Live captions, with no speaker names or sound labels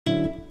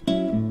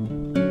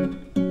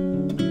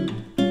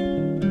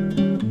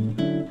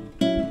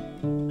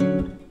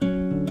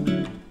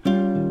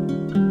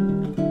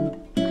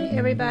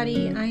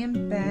everybody, I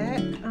am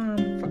back.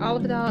 For all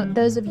of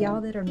those of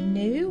y'all that are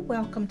new,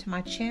 welcome to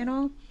my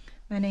channel.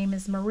 My name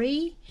is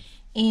Marie,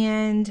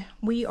 and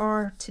we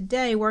are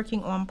today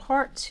working on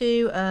part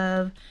 2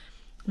 of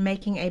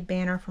making a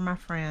banner for my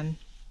friend.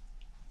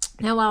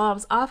 Now, while I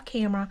was off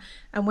camera,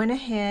 I went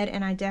ahead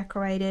and I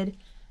decorated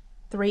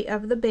 3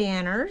 of the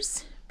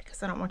banners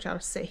because I don't want y'all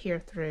to sit here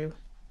through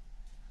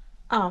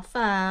all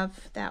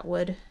 5. That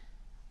would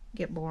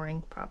get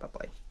boring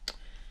probably.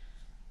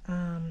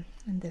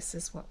 And this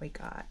is what we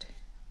got.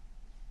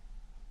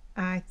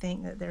 I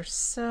think that they're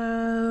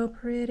so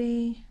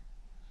pretty.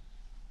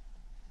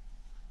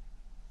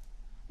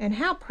 And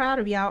how proud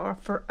of y'all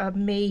are of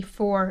me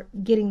for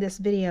getting this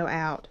video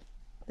out,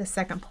 the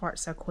second part,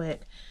 so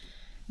quick.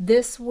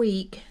 This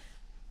week,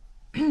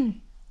 might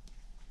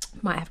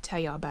have to tell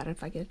y'all about it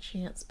if I get a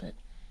chance, but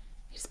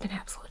it's been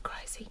absolutely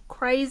crazy.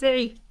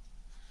 Crazy!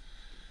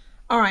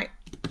 Alright,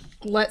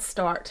 let's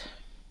start.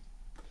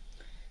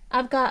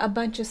 I've got a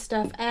bunch of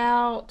stuff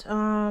out.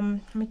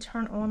 Let me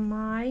turn on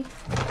my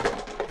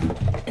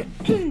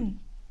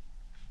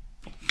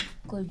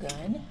glue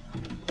gun.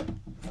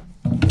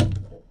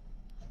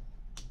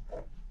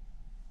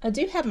 I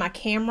do have my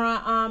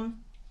camera,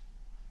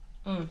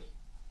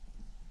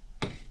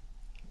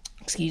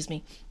 excuse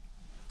me.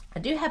 I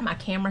do have my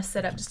camera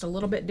set up just a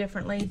little bit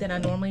differently than I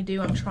normally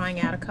do. I'm trying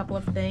out a couple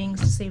of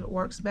things to see if it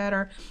works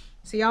better.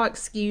 So y'all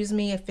excuse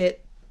me if it's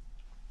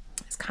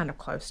kind of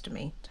close to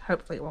me.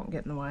 Hopefully it won't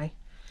get in the way.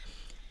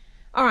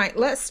 All right,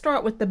 let's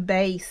start with the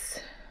base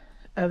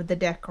of the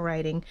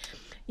decorating.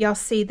 Y'all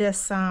see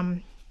this,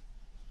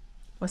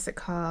 what's it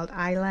called?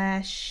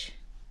 Eyelash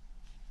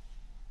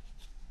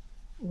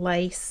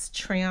lace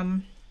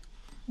trim.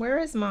 Where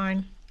is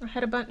mine? I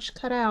had a bunch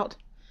cut out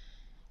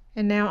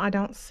and now I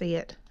don't see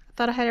it. I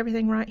thought I had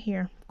everything right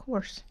here, of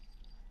course.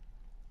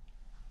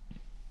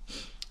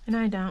 And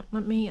I don't.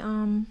 Let me,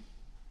 no,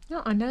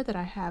 I know that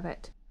I have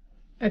it.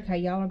 Okay,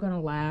 y'all are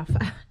gonna laugh.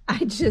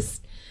 I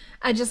just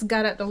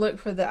got up to look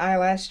for the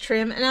eyelash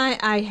trim, and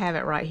I have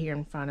it right here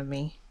in front of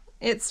me.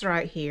 It's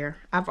right here.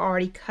 I've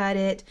already cut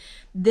it.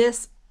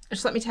 This,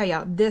 just let me tell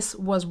y'all, this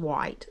was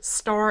white,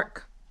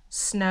 stark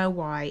snow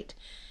white,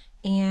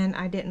 and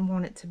I didn't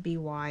want it to be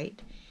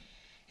white.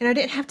 And I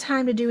didn't have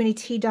time to do any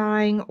tea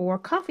dyeing or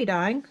coffee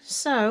dyeing,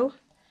 so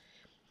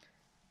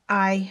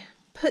I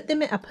put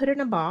it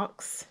in a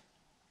box,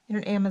 in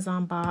an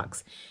Amazon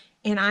box.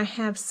 And I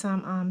have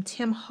some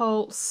Tim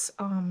Holtz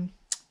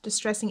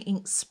Distressing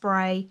Ink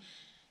Spray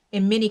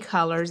in many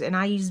colors. And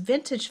I used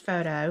Vintage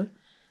Photo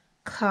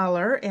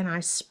color and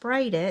I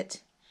sprayed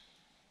it.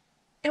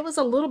 It was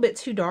a little bit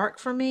too dark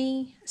for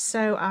me.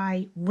 So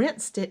I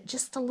rinsed it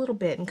just a little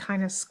bit and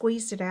kind of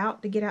squeezed it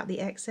out to get out the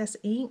excess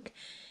ink.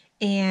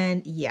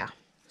 And yeah,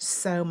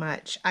 so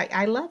much.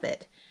 I love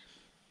it.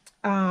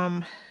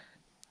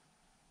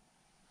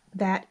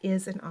 That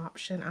is an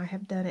option. I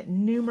have done it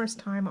numerous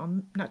times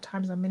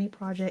on many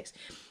projects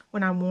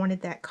when I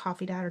wanted that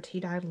coffee dyed or tea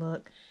dyed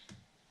look,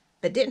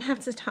 but didn't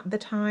have the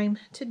time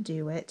to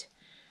do it.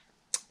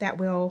 That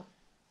will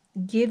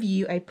give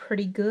you a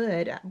pretty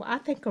good, I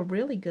think a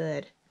really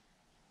good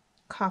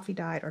coffee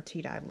dyed or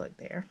tea dyed look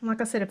there. Like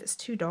I said, if it's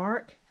too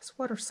dark, it's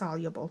water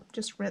soluble.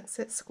 Just rinse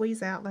it,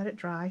 squeeze out, let it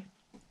dry.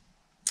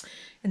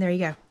 And there you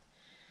go.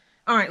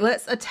 All right,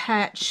 let's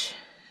attach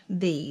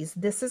these.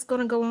 This is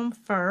going to go on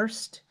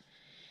first.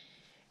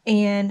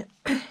 And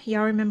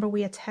y'all remember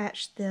we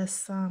attached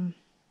this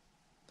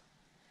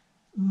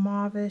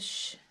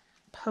mauvish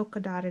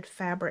polka dotted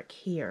fabric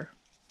here.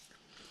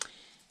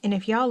 And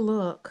if y'all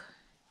look,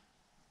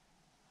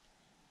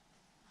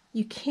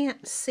 you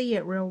can't see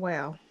it real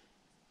well,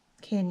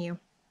 can you?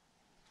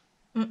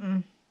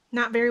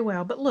 Not very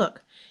well, but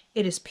look,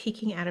 it is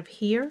peeking out of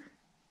here.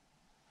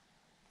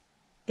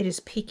 It is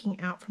peeking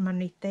out from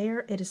underneath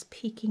there. It is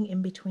peeking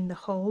in between the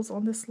holes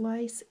on this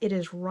lace. It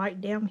is right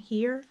down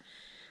here.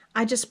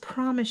 I just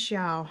promise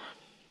y'all,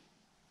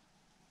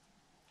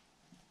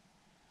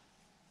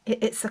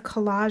 it's a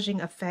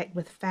collaging effect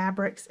with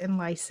fabrics and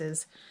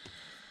laces.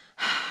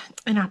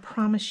 And I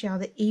promise y'all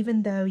that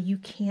even though you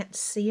can't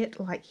see it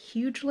like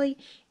hugely,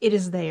 it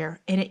is there.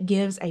 And it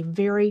gives a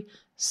very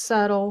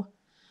subtle,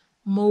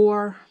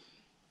 more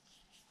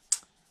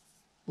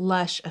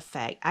lush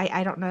effect.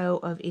 I don't know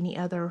of any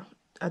other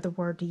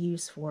word to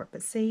use for it.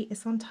 But see,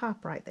 it's on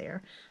top right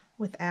there.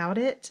 Without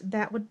it,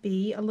 that would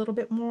be a little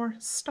bit more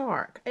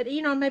stark. And,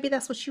 you know, maybe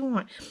that's what you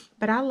want.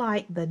 But I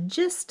like the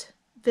just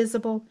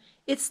visible.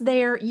 It's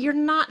there. You're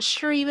not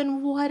sure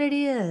even what it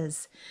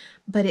is.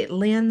 But it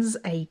lends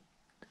a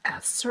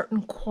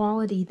certain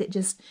quality that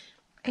just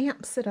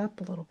amps it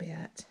up a little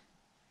bit.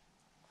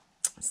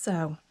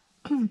 So,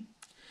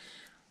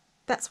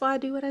 that's why I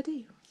do what I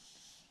do.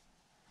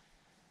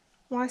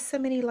 Why so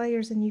many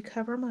layers and you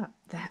cover them up?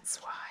 That's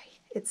why.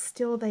 It's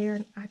still there,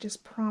 and I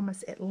just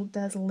promise it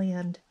does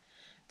lend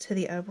to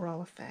the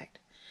overall effect.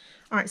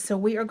 All right, so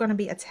we are going to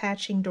be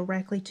attaching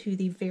directly to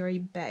the very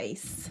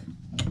base.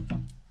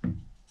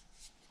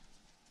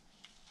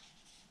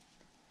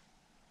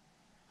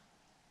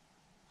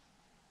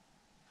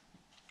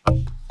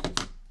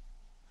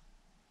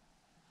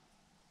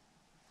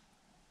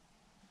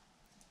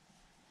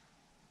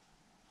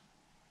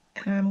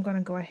 I'm going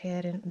to go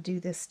ahead and do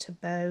this to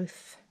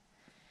both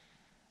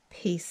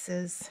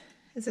pieces.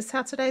 Is this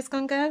how today's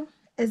going to go?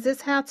 Is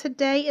this how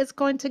today is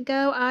going to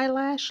go,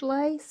 eyelash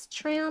lace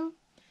trim?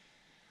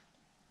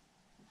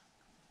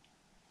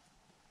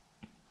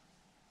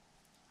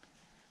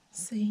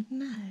 See,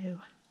 no.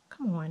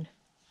 Come on.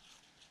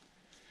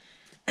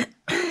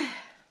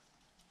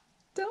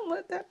 Don't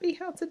let that be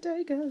how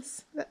today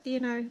goes. That, you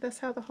know, that's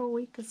how the whole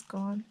week is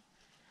gone.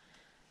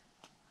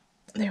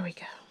 There we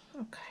go.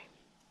 Okay.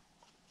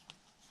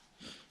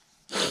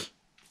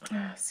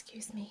 Oh,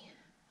 excuse me.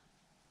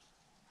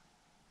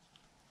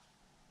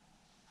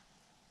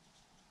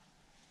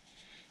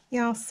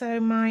 Y'all, so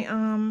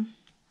my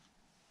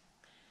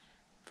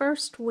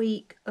first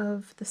week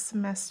of the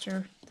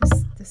semester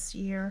this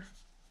year,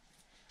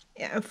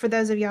 for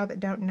those of y'all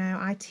that don't know,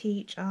 I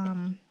teach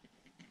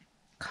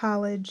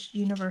college,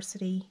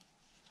 university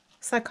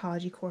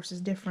psychology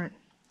courses, different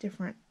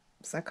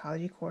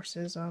psychology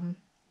courses.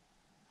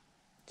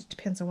 It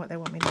depends on what they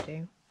want me to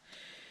do.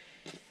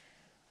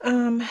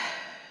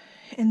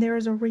 And there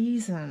is a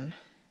reason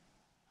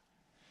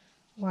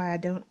why I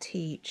don't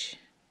teach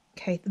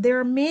K. There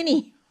are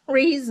many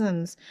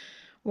reasons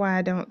why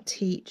I don't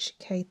teach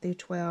K through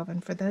 12.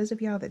 And for those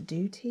of y'all that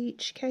do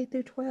teach K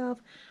through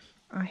 12,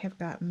 I have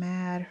got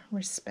mad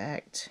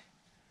respect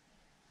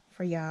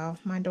for y'all.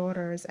 My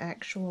daughter is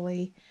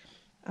actually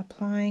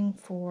applying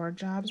for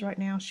jobs right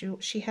now.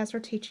 She has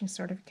her teaching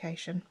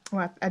certification.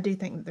 Well, I do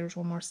think that there's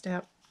one more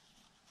step.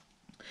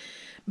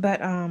 But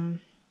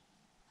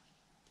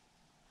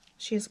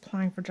she is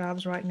applying for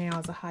jobs right now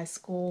as a high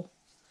school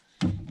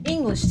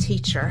English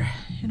teacher,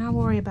 and I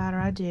worry about her,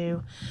 I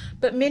do.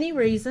 But many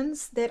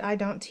reasons that I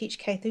don't teach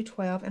K through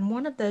 12, and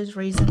one of those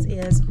reasons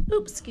is,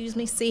 oops, excuse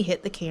me, C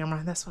hit the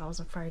camera. That's what I was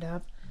afraid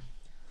of.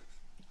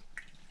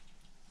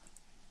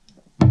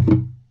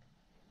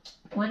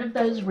 One of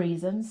those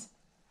reasons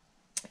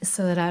is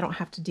so that I don't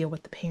have to deal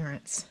with the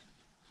parents.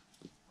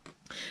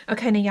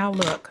 Okay, now y'all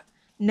look.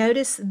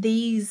 Notice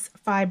these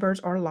fibers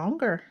are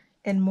longer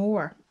and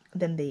more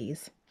than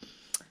these.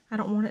 I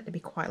don't want it to be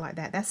quite like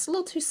that. That's a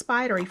little too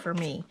spidery for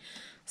me.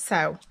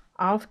 So,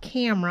 off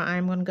camera,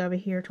 I'm going to go over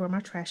here to where my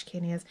trash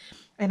can is.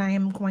 And I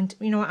am going to,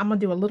 you know what, I'm going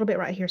to do a little bit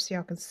right here so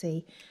y'all can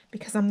see.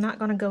 Because I'm not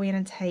going to go in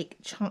and take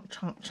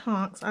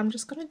chunks. I'm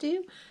just going to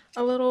do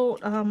a little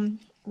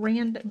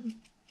random.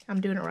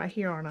 I'm doing it right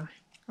here, aren't I?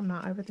 I'm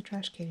not over the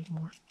trash can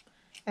anymore.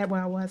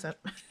 Well, I wasn't.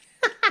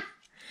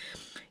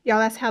 Y'all,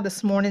 that's how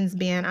this morning's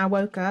been. I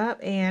woke up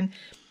and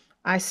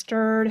I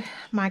stirred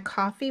my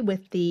coffee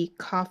with the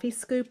coffee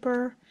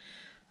scooper.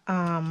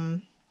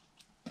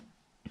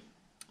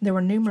 There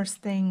were numerous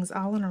things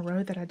all in a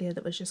row that I did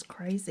that was just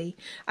crazy.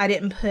 I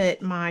didn't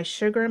put my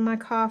sugar in my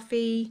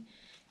coffee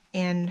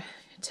and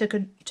took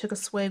a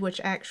swig,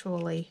 which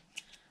actually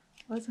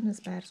wasn't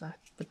as bad as I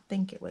would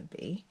think it would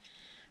be.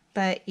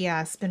 But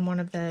yeah, it's been one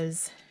of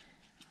those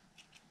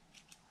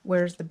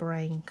where's the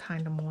brain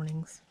kind of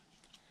mornings.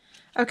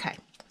 Okay,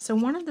 so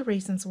one of the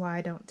reasons why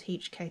I don't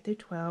teach K through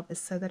 12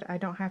 is so that I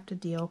don't have to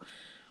deal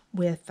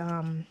with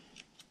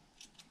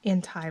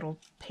entitled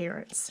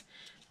parents.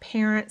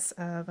 Parents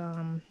of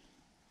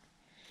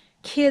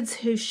kids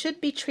who should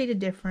be treated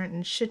different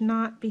and should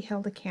not be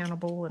held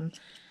accountable and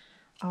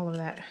all of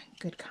that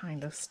good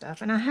kind of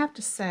stuff. And I have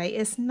to say,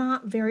 it's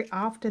not very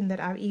often that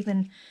I've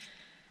even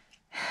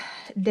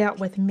dealt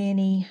with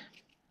many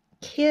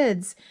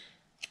kids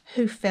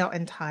who felt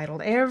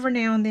entitled. Every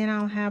now and then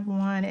I'll have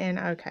one and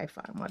okay,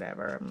 fine,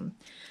 whatever.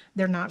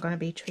 They're not going to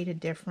be treated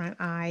different.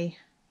 I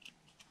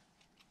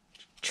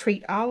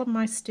treat all of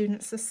my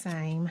students the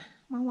same.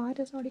 My light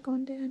is already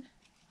going dead.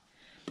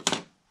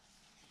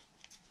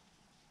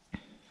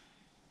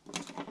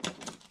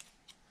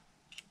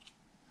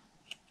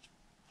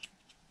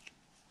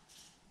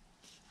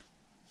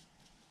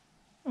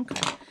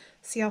 Okay,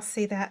 so y'all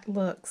see that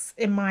looks,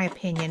 in my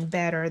opinion,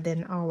 better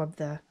than all of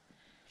the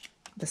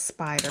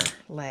spider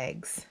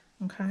legs,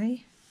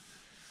 okay?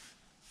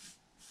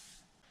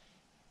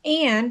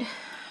 And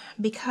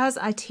because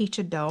I teach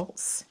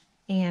adults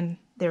and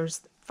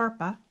there's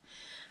FERPA,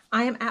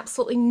 I am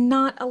absolutely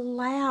not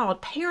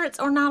allowed, parents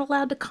are not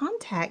allowed to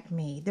contact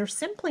me. They're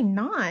simply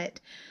not.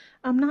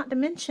 Not to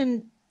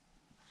mention,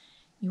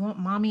 you want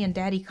mommy and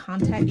daddy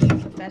contacting your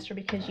professor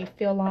because you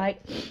feel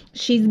like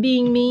she's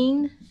being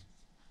mean?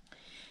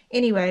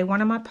 Anyway, one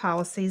of my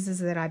policies is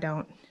that I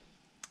don't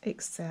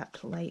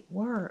accept late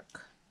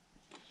work.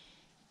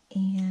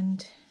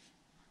 And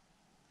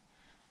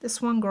this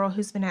one girl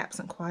who's been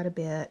absent quite a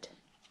bit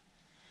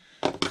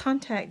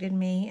contacted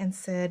me and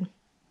said,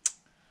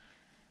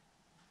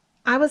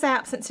 I was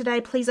absent today.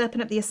 Please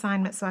open up the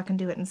assignment so I can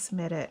do it and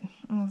submit it.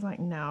 I was like,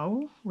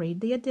 no, read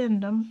the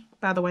addendum.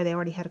 By the way, they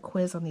already had a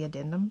quiz on the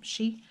addendum.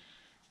 She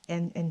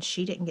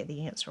didn't get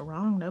the answer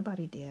wrong.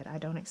 Nobody did. I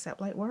don't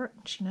accept late work.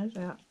 She knows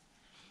that.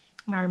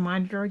 And I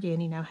reminded her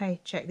again, you know,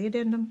 hey, check the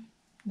addendum.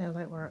 No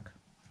late work.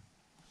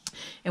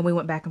 And we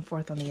went back and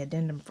forth on the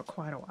addendum for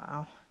quite a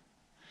while.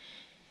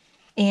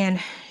 And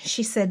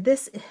she said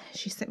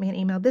she sent me an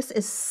email, this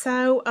is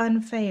so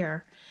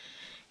unfair.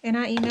 And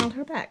I emailed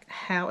her back,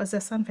 how is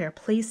this unfair?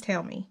 Please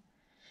tell me.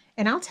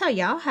 And I'll tell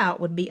y'all how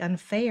it would be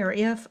unfair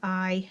if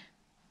I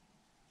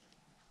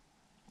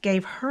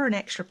gave her an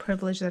extra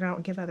privilege that I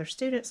don't give other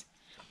students.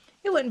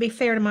 It wouldn't be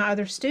fair to my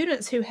other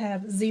students who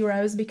have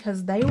zeros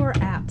because they were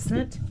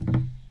absent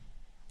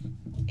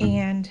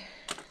and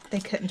they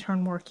couldn't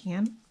turn work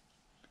in.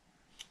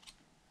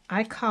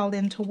 I called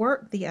into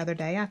work the other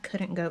day. I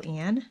couldn't go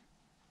in.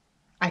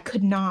 I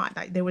could not.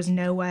 There was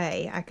no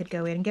way I could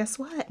go in. And guess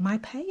what? My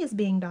pay is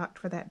being docked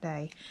for that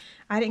day.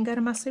 I didn't go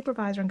to my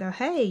supervisor and go,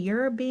 hey,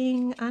 you're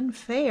being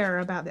unfair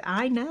about that.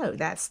 I know.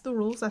 That's the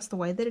rules. That's the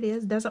way that it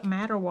is. Doesn't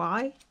matter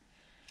why.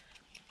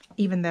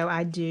 Even though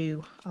I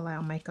do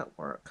allow makeup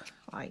work.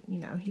 Like, you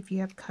know, if you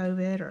have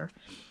COVID or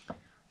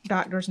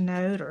doctor's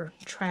note or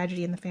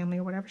tragedy in the family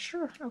or whatever,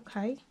 sure,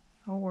 okay,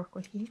 I'll work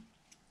with you.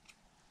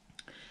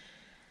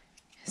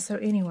 So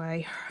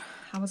anyway,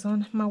 I was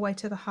on my way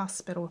to the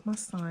hospital with my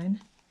son.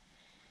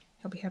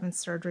 He'll be having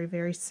surgery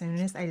very soon.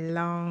 It's a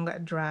long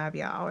drive,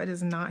 y'all. It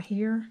is not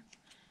here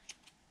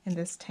in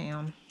this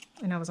town.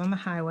 And I was on the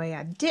highway.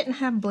 I didn't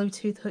have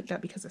Bluetooth hooked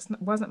up because it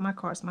wasn't my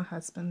car, it's my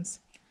husband's.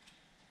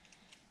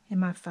 And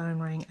my phone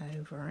rang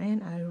over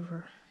and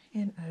over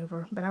and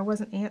over. But I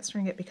wasn't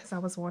answering it because I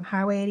was on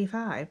Highway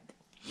 85.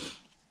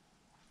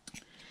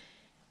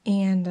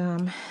 And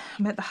I'm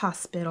at the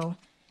hospital.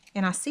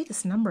 And I see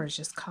this number is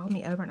just calling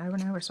me over and over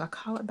and over. So I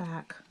call it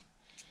back.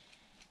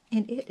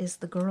 And it is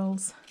the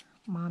girl's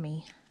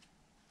mommy.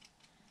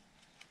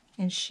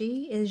 And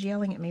she is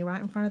yelling at me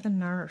right in front of the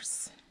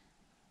nurse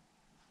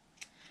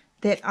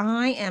that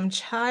I am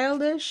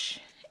childish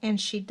and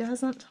she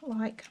doesn't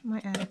like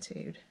my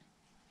attitude.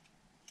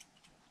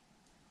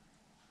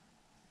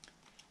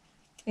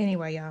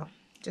 Anyway, y'all,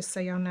 just so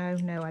y'all know,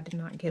 no, I did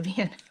not give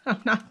in. I'm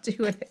not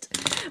doing it.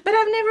 But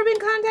I've never been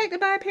contacted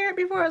by a parent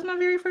before. It was my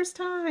very first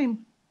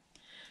time.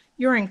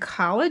 You're in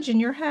college and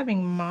you're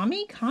having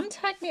mommy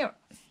contact me?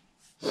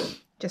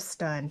 Just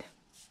stunned.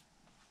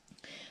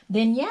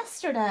 Then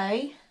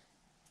yesterday,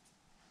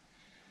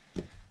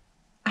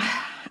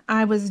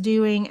 I was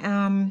doing,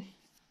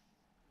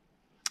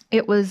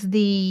 it was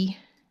the,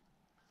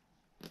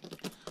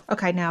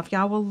 okay, now if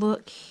y'all will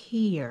look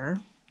here.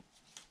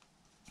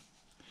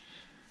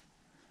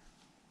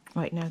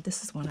 Wait, no,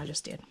 this is one I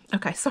just did.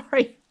 Okay,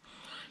 sorry.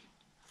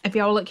 If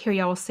y'all look here,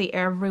 y'all will see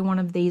every one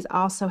of these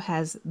also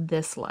has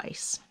this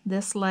lace.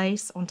 This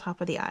lace on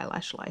top of the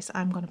eyelash lace.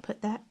 I'm going to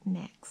put that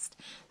next.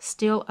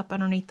 Still up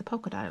underneath the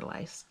polka dot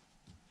lace.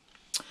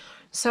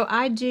 So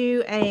I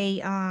do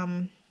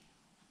a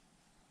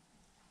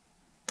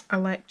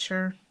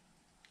lecture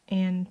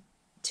and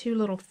 2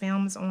 little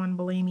films on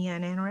bulimia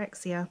and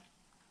anorexia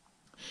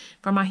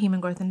for my human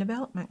growth and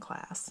development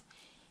class.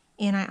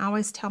 And I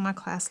always tell my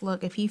class,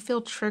 look, if you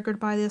feel triggered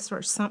by this or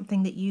it's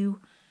something that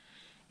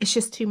it's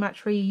just too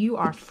much for you, you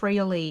are free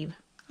to leave.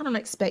 I don't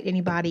expect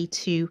anybody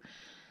to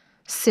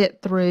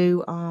sit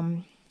through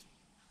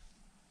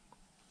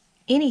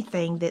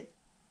anything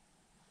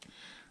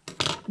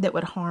that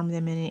would harm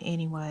them in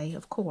any way,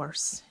 of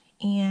course.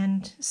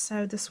 And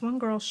so this one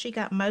girl, she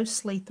got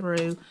mostly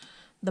through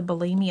the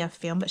bulimia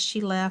film, but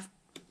she left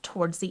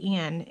towards the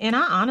end. And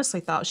I honestly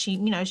thought she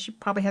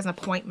probably has an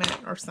appointment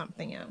or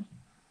something.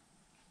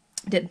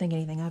 Didn't think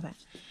anything of it.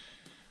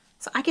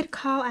 So I get a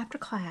call after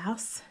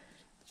class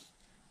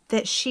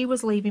that she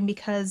was leaving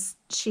because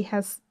she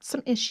has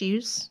some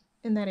issues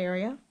in that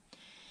area.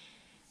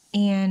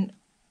 And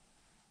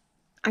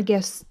I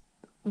guess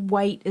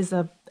weight is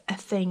a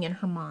thing in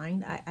her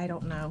mind. I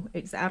don't know.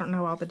 I don't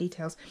know all the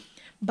details.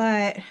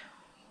 But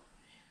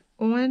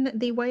on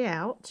the way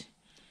out,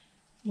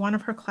 one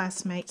of her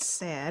classmates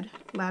said,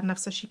 loud enough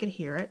so she could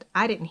hear it.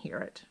 I didn't hear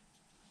it.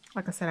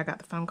 Like I said, I got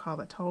the phone call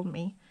that told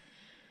me.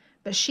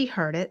 But she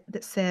heard it,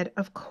 that said,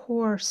 of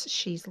course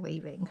she's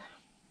leaving.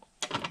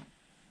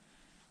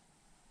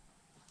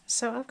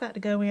 So I've got to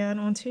go in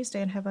on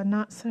Tuesday and have a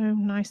not so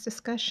nice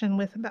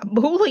discussion about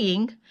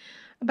bullying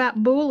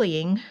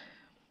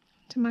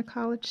to my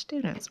college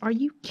students. Are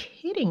you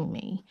kidding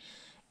me?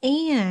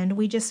 And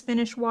we just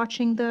finished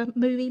watching the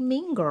movie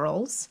Mean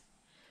Girls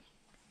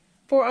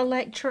for a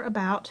lecture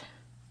about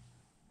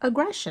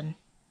aggression.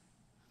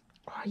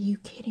 Are you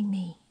kidding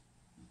me?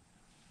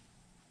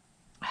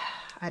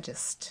 I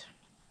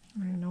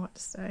don't even know what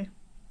to say.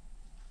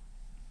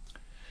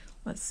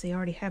 Let's see, I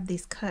already have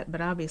these cut, but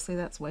obviously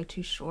that's way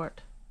too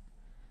short.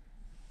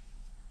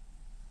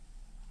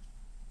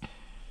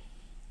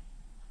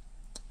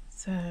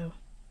 So,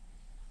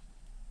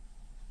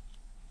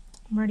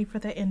 I'm ready for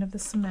the end of the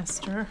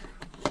semester.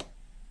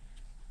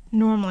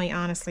 Normally,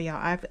 honestly,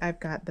 y'all, I've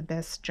got the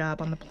best job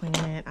on the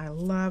planet. I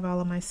love all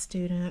of my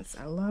students.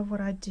 I love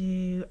what I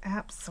do.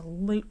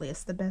 Absolutely,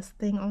 it's the best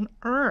thing on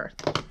earth.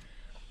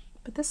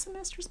 But this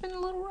semester's been a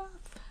little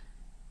rough.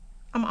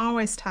 I'm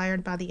always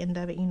tired by the end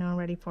of it,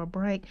 ready for a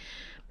break.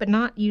 But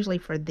not usually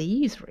for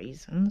these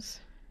reasons.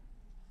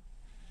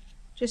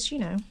 Just,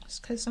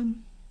 just because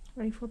I'm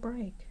ready for a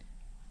break.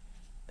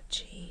 But,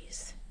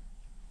 jeez.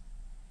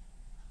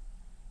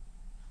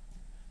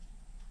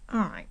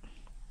 All right.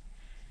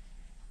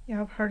 Y'all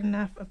have heard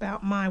enough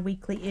about my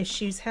weekly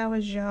issues. How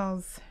has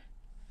y'all's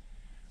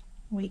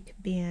week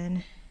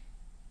been?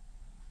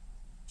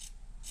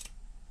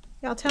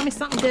 Y'all tell me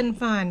something good and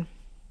fun.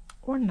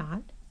 Or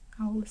not.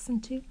 I'll listen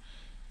to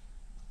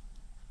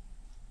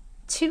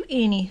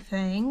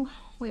anything.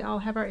 We all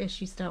have our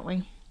issues, don't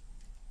we?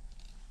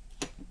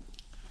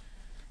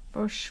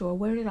 For sure.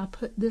 Where did I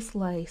put this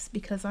lace?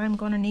 Because I'm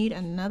going to need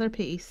another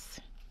piece.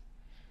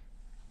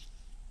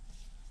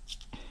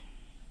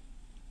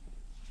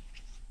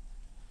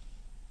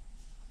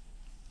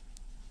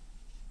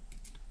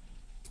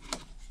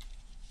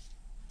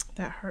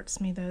 That hurts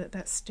me though,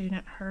 that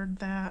student heard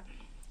that.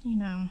 You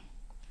know,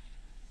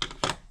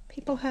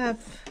 people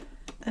have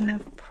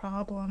enough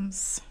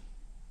problems.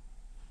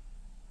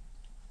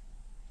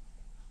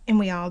 And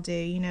we all do.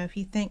 You know, if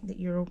you think that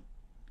you're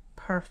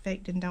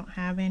perfect and don't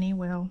have any,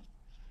 well,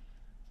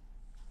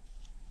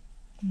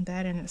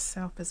 that in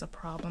itself is a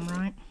problem,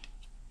 right?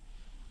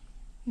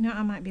 You know,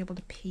 I might be able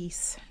to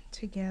piece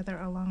together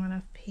a long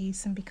enough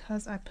piece, and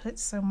because I put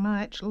so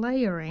much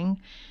layering,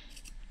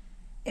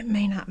 it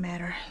may not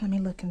matter. Let me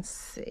look and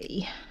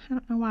see. I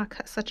don't know why I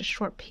cut such a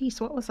short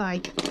piece. What was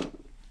I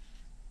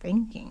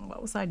thinking?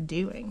 What was I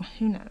doing?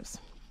 Who knows?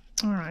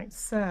 All right,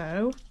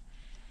 so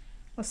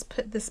let's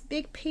put this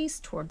big piece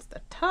towards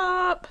the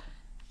top.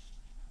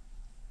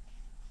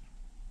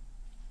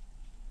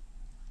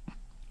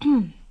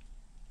 And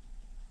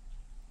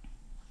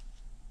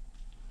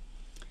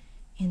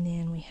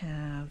then we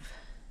have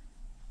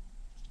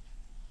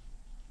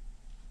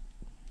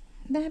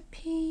that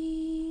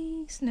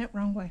piece. No,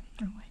 wrong way,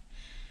 wrong way.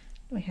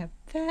 We have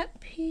that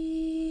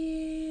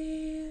piece.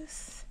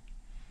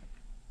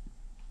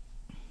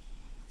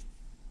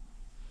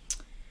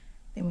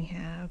 Then we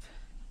have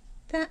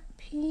that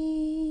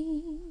piece.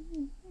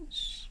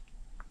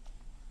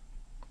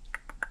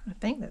 I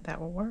think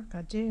that will work.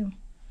 I do.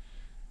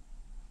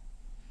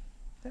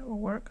 That will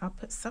work. I'll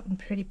put something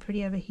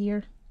pretty over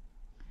here.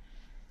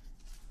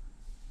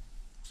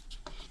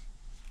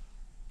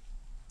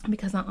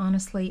 Because I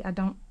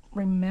don't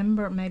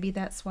remember. Maybe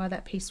that's why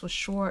that piece was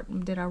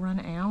short. Did I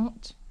run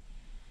out?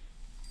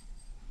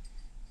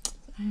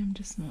 I am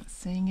just not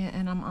seeing it,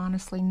 and I'm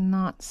honestly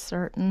not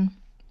certain.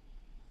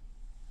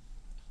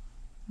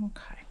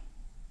 Okay.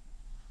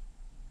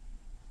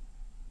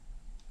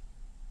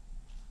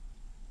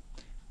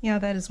 Yeah,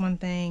 that is one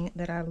thing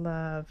that I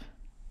love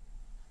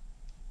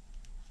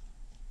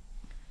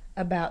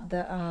about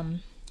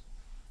the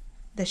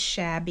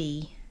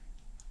shabby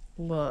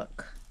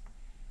look.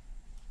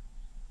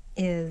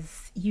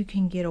 Is you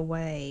can get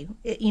away,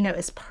 you know,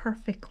 it's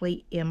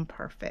perfectly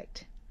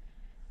imperfect,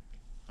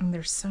 and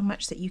there's so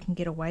much that you can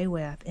get away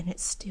with, and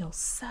it's still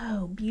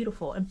so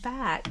beautiful. In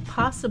fact,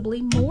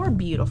 possibly more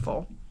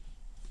beautiful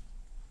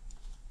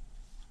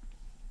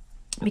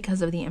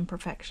because of the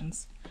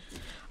imperfections.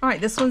 All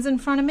right, this one's in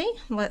front of me.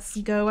 Let's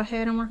go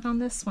ahead and work on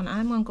this one.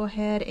 I'm gonna go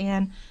ahead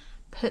and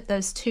put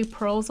those 2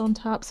 pearls on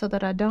top so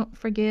that I don't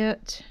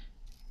forget.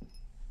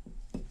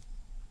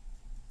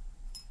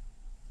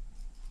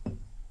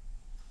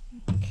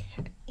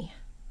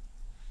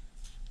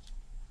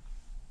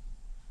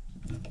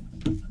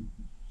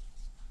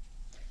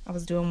 I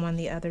was doing one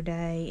the other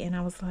day and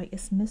I was like,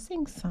 it's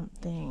missing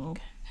something.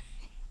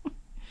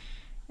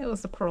 It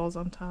was the pearls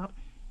on top.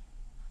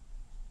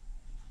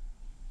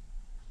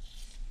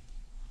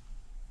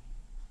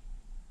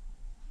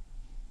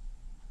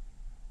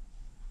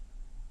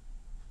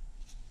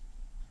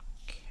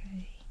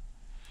 Okay.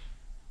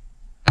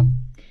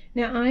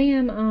 Now I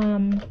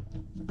am,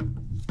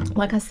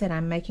 like I said,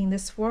 I'm making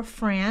this for a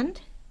friend.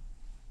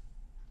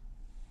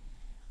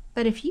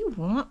 But if you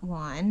want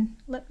one,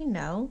 let me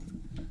know.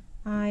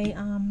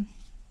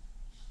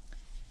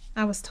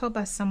 I was told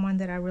by someone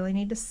that I really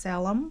need to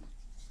sell them,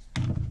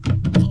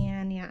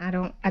 and yeah,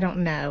 I don't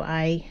know.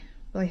 I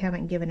really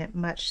haven't given it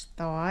much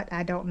thought.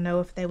 I don't know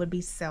if they would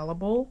be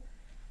sellable,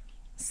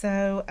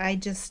 so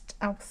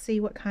I'll see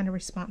what kind of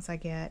response I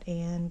get.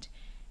 And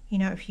you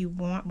know, if you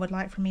would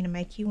like for me to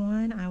make you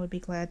one, I would be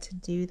glad to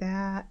do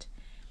that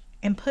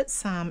and put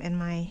some in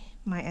my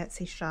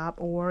Etsy shop,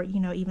 or you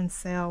know, even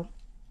sell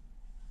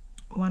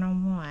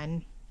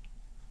one-on-one.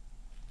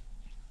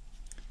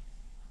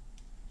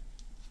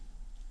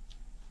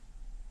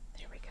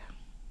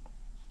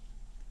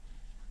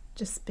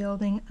 Just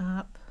building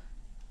up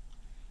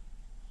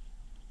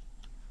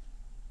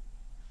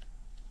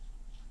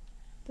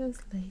those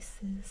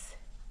laces.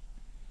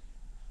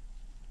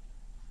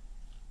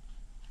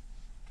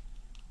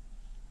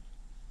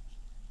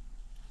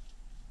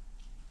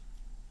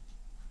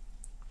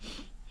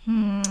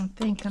 I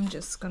think I'm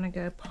just going to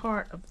go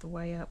part of the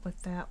way up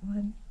with that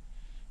one.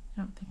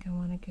 I don't think I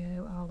want to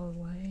go all the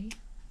way.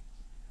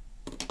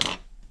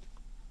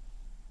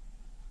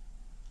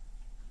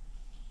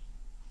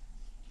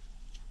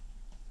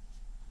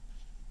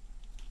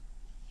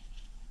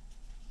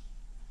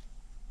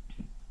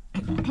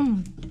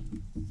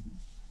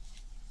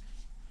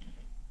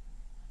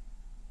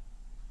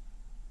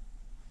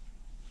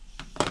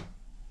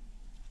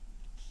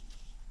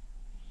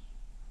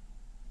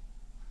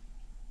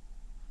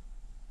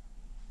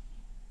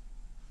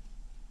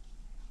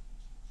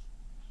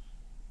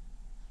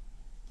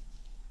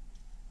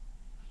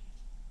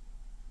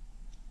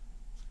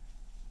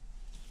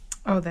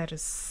 Oh, that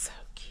is so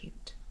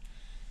cute.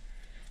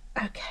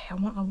 Okay, I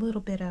want a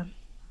little bit of,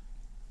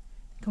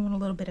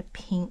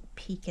 pink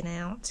peeking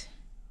out.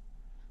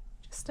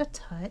 Just a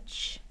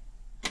touch.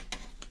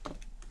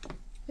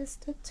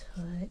 Just a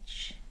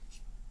touch.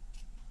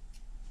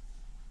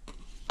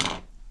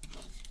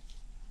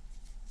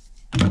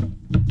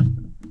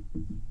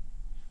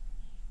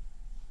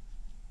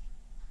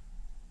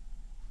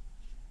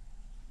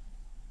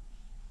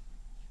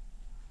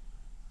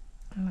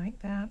 I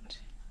like that.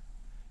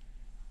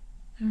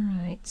 All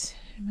right,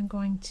 I'm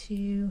going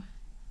to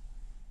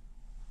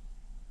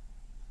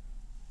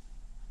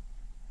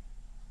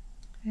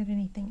add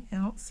anything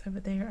else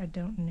over there. I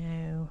don't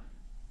know.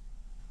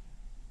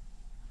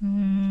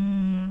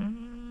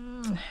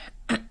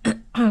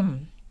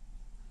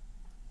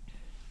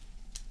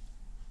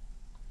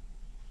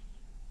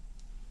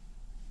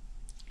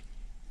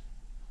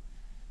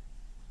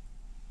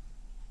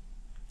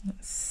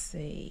 Let's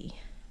see.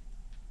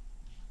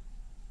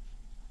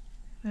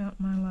 Oh,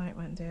 my light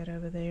went dead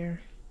over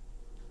there.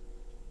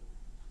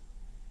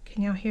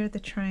 Can y'all hear the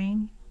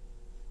train?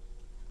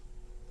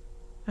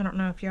 I don't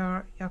know if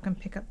y'all can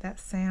pick up that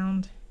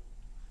sound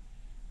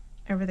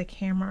over the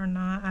camera or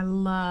not. I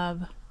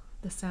love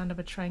the sound of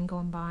a train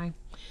going by.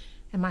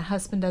 And my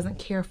husband doesn't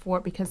care for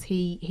it because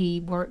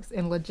he works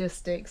in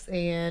logistics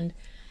and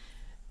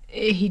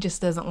he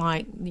just doesn't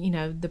like, you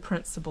know, the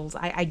principles,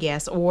 I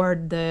guess, or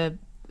the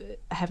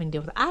having to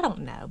deal with it. I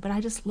don't know, but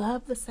I just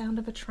love the sound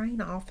of a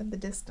train off in the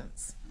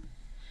distance.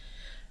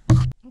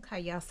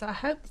 Okay, y'all, so I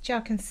hope that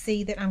y'all can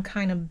see that I'm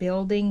kind of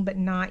building but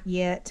not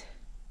yet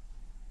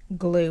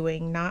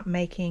gluing, not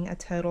making a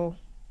total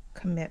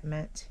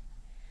commitment.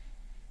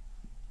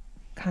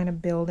 Kind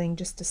of building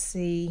just to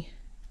see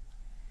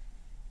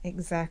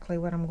exactly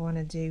what I'm going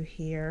to do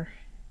here.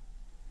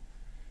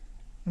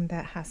 And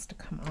that has to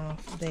come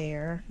off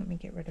there. Let me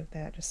get rid of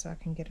that just so I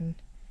can get an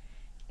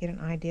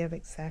idea of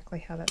exactly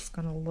how that's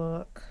going to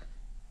look.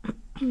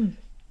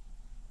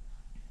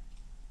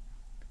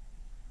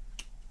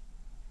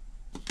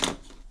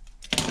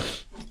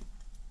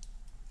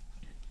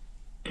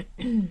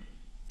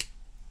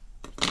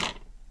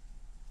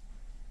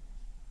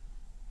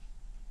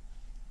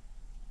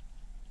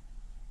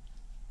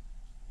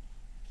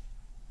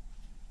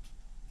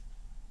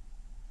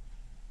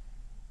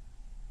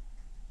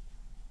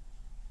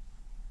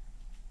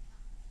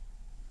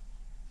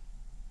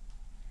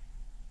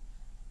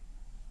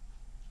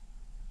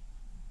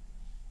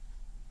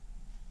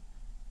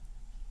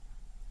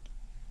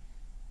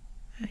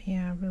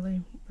 Yeah, I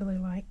really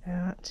like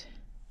that.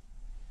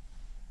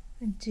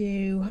 I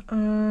do. All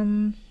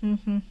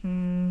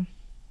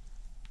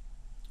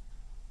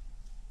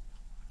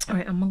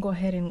right, I'm gonna go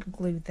ahead and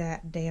glue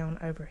that down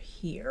over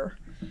here.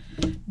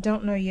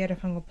 Don't know yet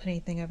if I'm gonna put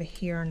anything over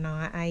here or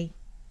not. I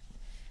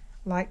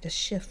like to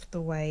shift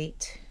the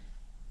weight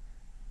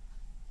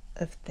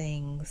of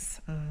things.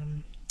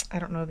 I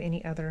don't know of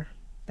any other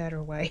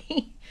better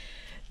way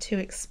to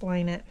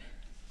explain it.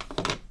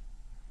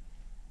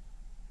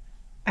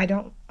 I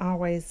don't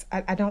always,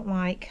 I don't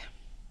like,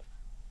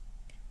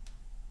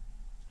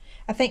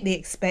 I think the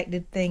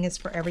expected thing is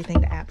for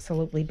everything to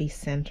absolutely be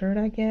centered,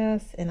 I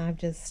guess, and I've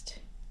just,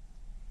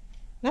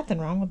 nothing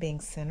wrong with being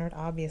centered.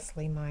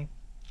 Obviously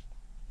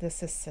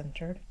this is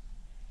centered,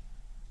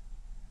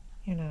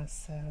 you know,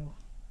 so,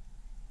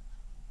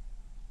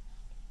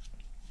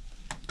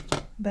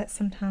 but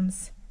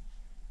sometimes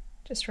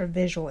just for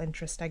visual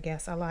interest, I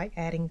guess, I like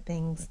adding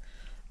things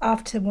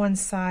off to one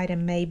side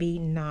and maybe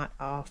not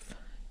off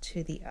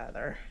to the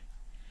other.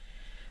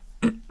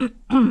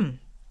 Okay.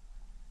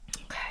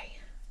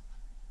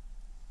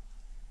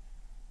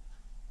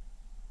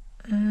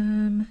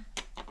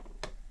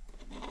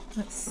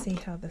 Let's see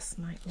how this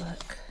might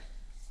look.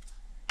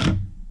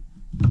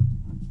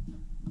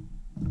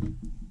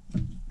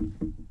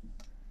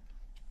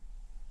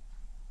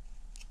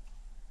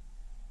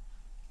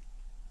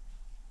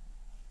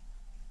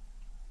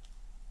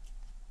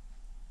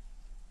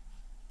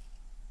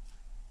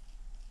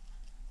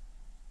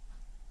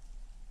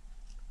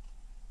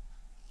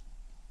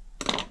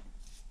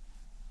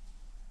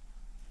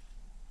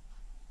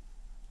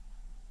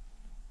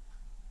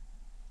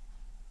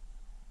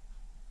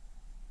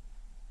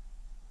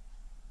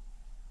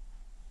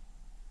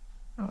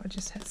 Oh, I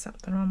just had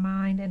something on my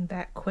mind and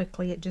that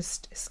quickly it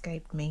just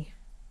escaped me.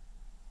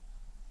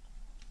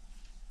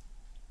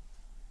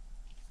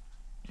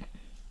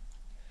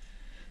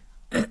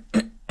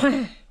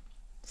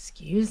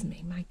 Excuse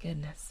me, my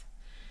goodness.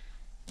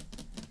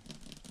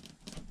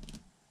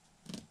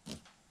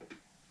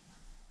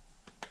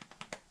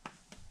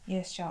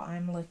 Yes, y'all,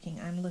 I'm looking.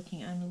 I was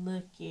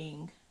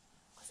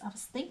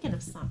thinking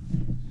of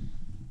something.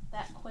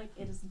 That quick,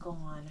 it is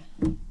gone.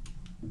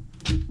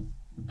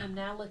 I'm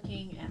now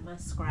looking at my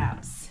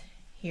scraps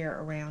here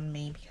around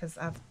me because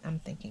I'm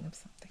thinking of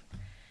something.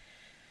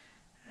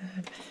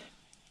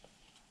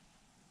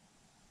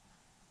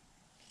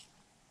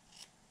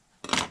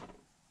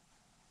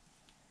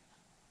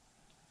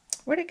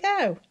 Where'd it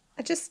go?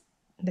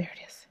 There it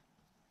is.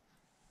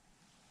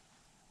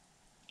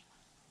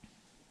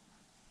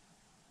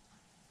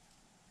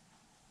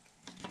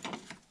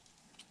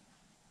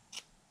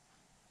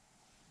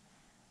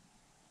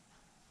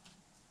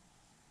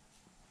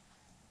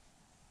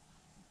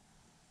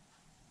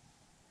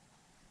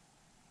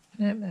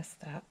 No, that's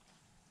that.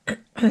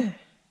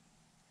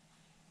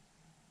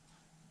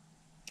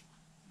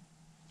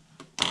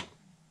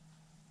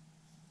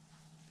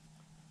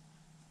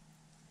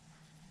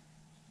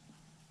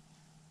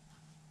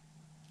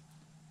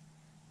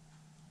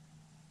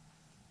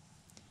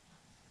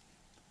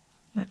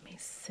 Let me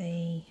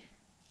see.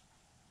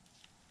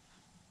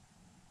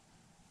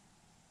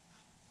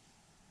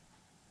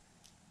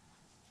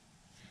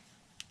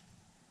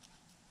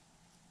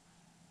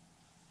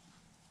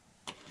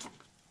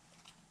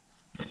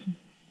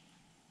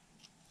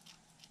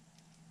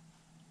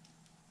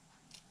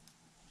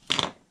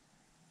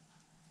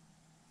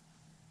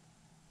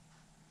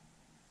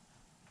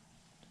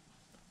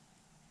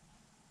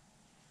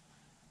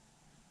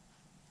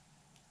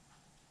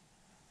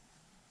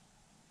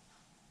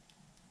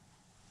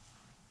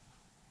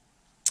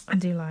 I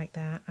do like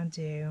that. I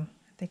do.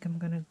 I think I'm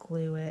going to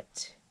glue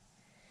it.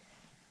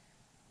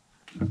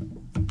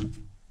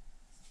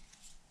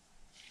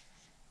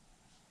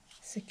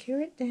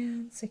 Secure it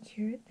down,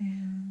 secure it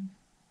down.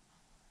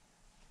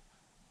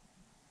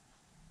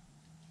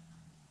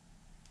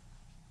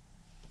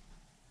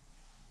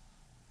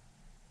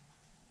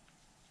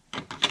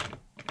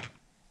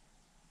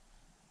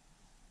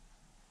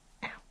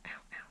 Ow, ow,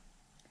 ow.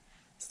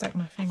 Stuck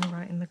my finger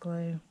right in the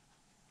glue.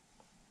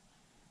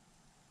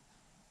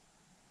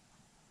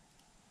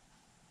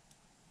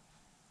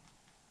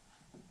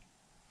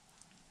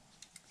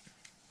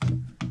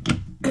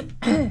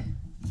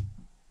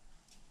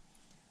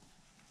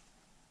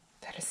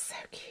 That is so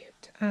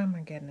cute. Oh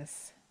my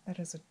goodness. That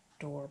is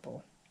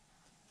adorable.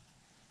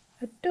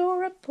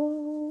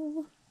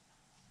 Adorable.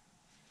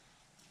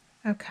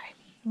 Okay,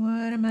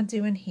 what am I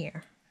doing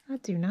here? I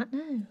do not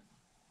know.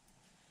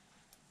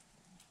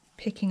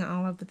 Picking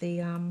all of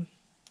the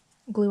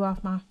glue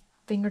off my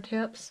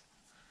fingertips.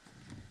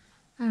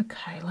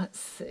 Okay, let's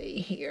see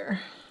here.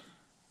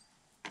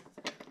 I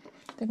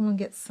think I'm gonna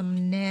get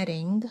some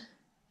netting.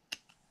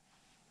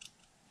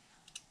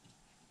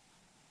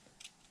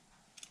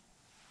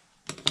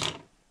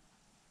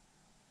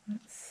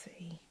 Let's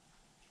see.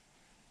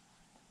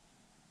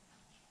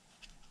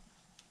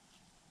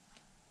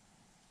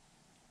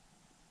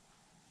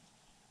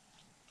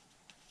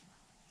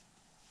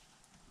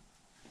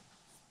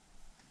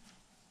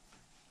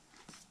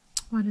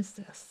 What is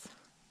this?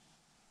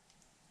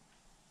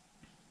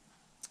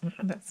 Oh,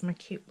 that's my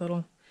cute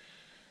little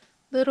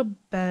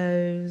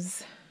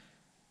bows.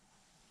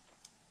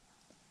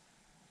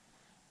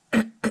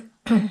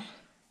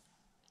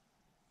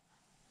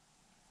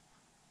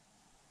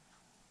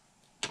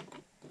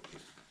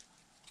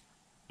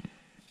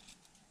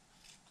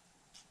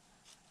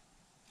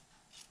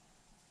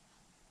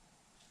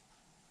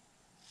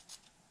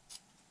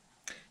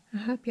 I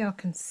hope y'all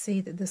can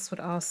see that this would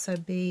also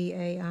be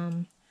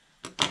a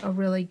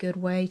really good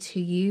way to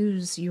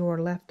use your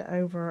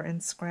leftover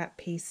and scrap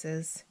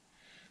pieces.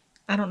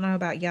 I don't know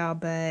about y'all,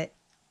 but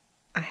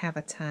I have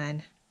a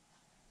ton.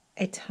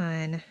 A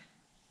ton.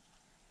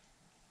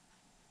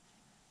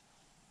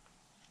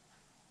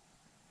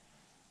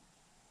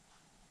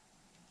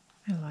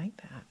 I like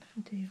that.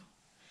 I do.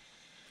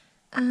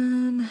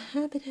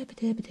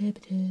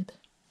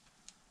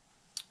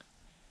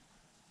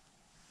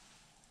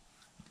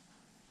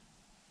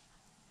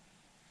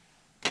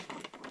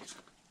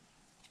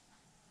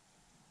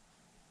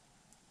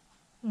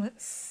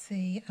 Let's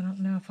see. I don't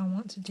know if I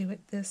want to do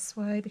it this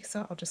way because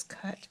I'll just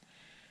cut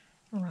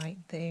right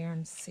there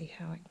and see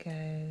how it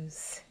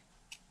goes.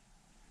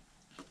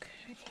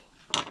 Okay.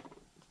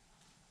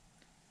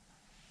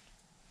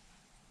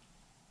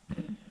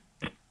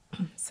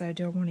 So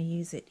do I want to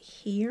use it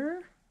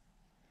here?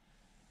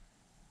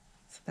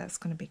 So that's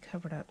going to be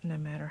covered up no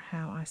matter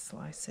how I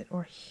slice it,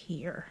 or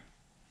here.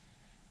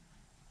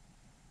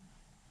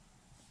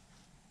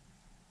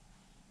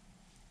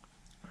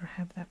 Or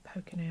have that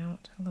poking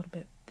out a little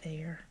bit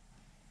there.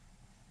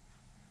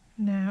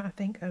 No, I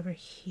think over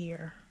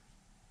here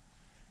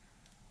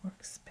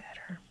works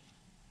better.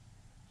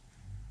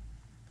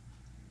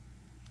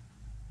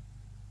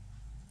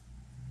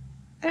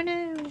 Oh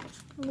no,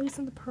 I'm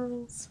losing the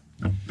pearls.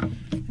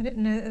 I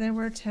didn't know that they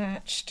were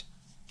attached.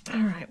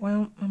 Alright,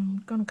 well,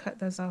 I'm going to cut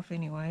those off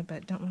anyway,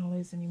 but don't want to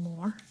lose any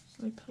more.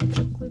 Let me put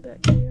the glue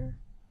back here.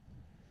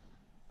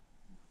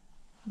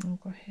 I'll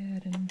go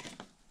ahead and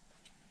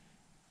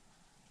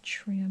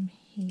trim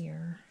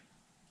here.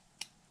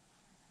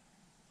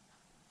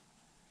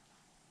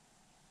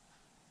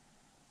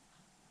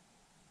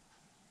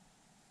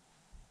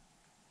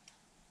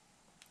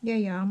 Yeah,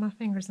 y'all, my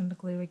finger's in the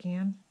glue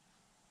again.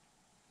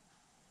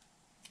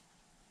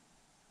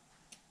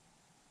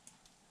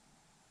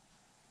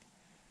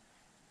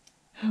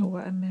 Oh,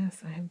 what a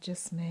mess I have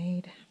just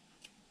made.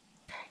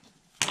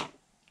 Okay.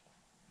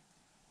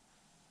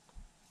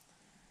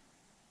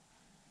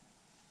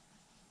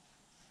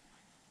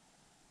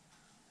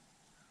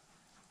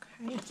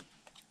 Okay.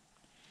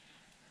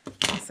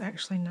 That's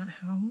actually not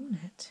how I want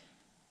it.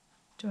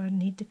 Do I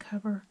need to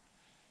cover?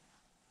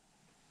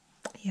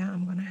 Yeah,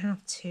 I'm going to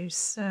have to,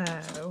 so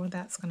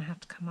that's going to have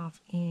to come off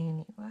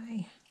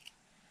anyway.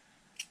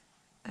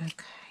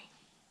 Okay.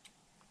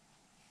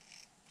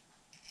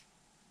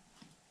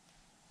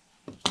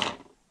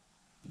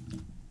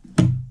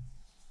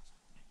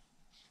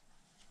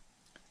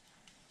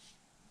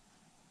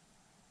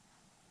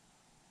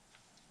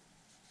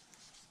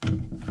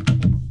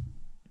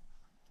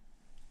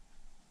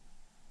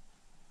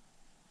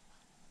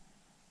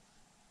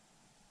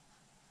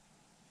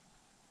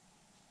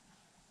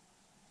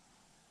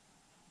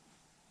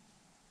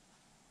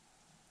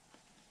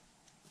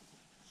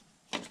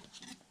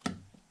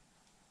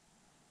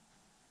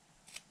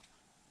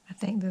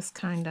 think this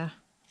kind of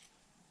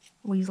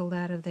weaseled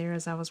out of there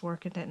as I was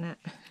working, didn't it?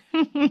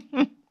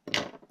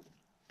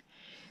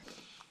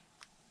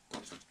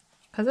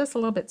 Because it's a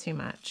little bit too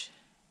much.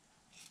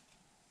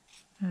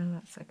 Oh,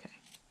 that's okay.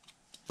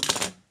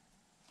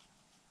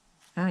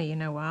 Oh, you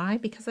know why?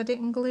 Because I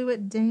didn't glue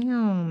it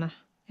down.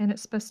 And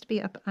it's supposed to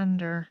be up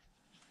under.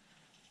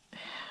 Oh,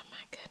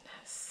 my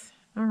goodness.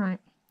 All right.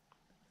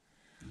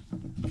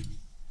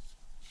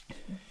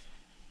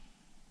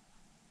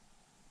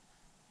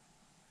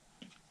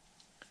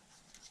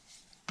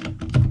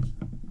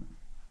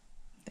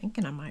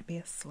 Thinking I might be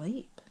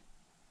asleep.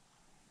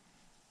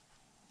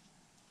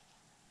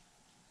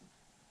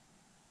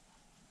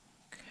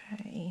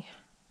 Okay.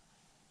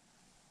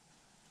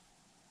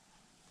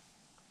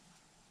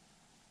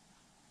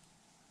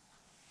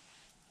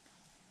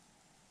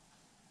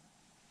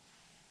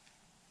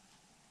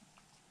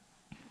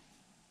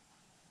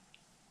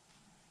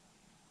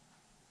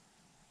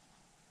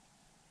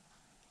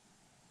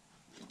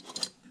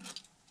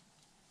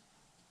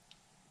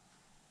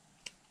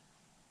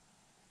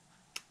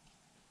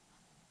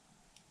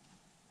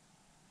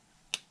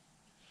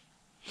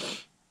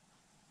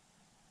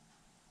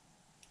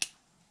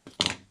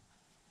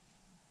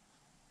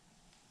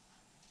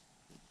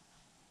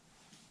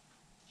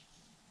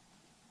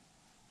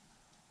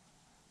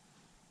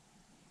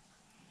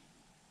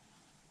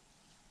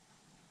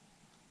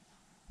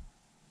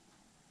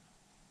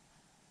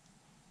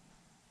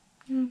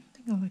 I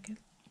think I like it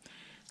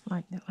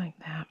like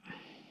that.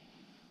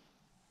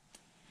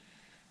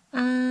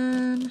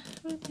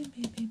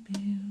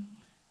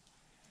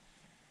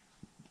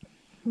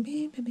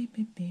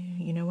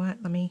 You know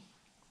what? Let me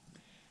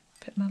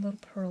put my little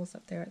pearls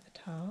up there at the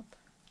top.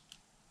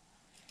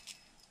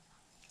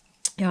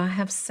 I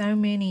have so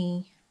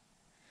many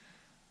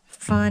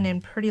fun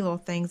and pretty little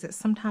things. It's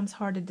sometimes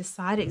hard to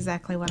decide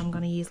exactly what I'm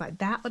going to use. Like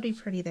that would be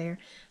pretty there.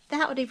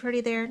 That would be pretty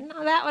there.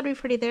 No, that would be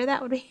pretty there.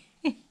 That would be...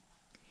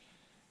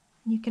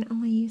 You can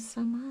only use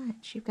so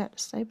much. You've got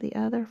to save the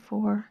other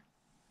for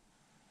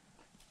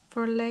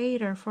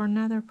later, for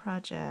another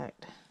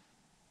project.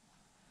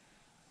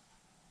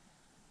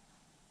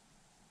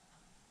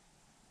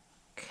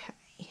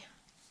 Okay.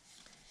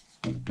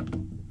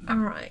 All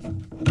right.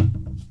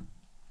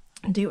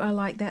 Do I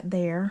like that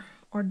there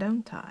or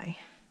don't I?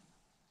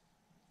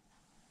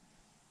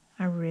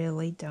 I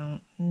really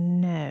don't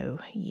know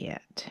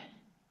yet.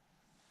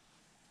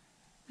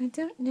 I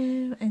don't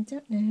know. I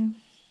don't know.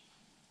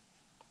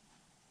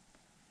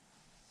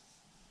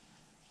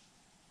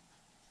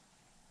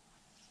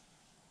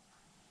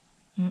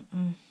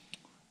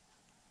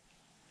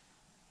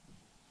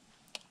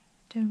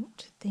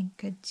 Don't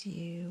think I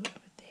do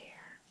over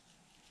there.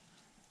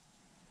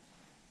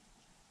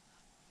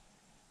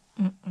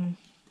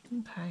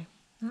 Okay,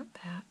 not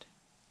that.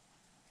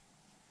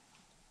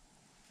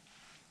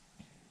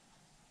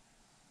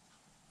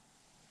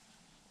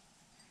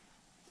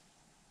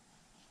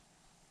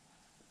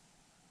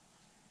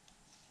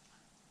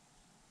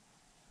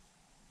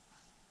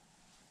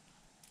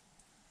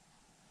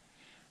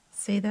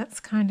 See, that's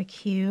kind of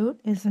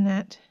cute, isn't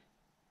it?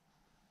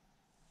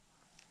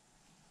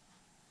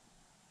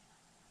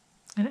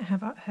 And it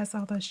has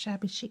all those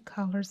shabby chic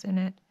colors in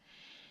it.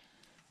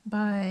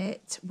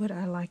 But would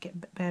I like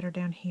it better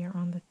down here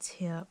on the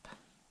tip?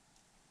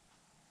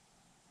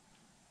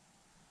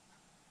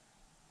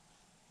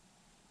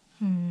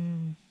 I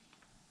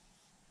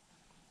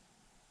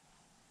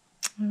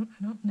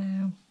don't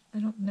know. I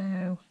don't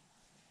know.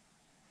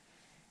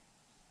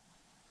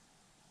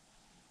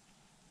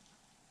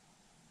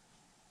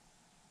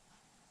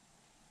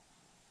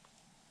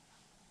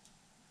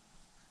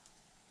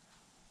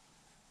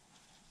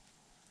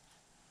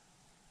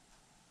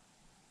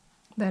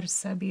 That is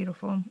so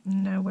beautiful.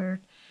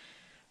 Nowhere,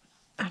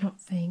 I don't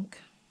think.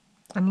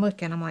 I'm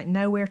looking, I'm like,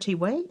 nowhere to,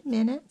 wait a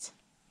minute.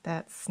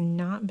 That's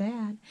not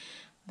bad.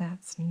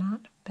 That's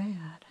not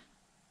bad.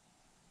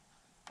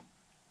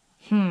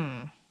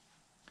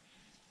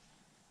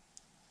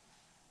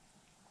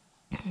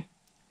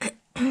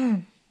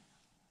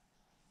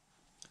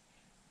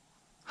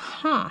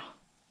 Huh.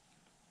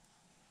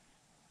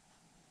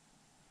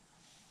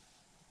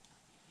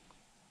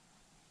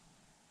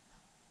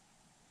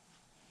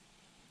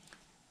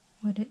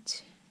 Would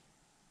it?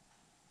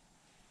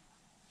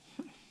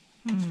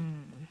 All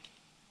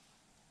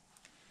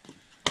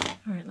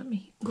right, let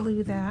me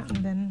glue that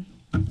and then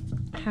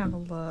have a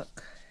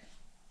look.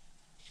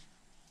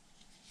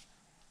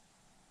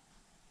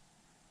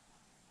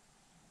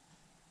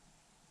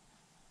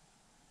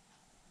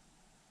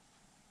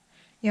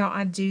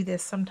 I do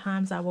this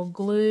sometimes. I will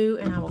glue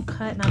and I will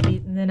cut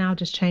and then I'll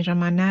just change my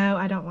mind. No,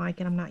 I don't like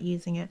it. I'm not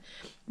using it.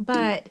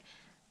 But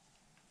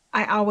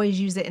I always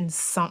use it in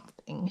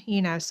something,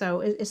 so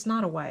it's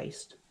not a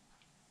waste.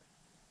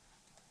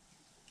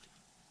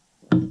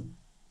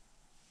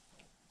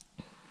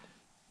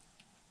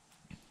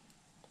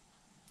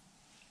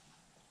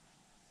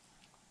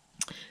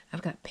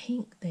 I've got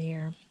pink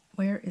there.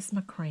 Where is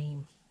my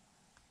cream?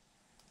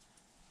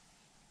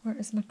 Where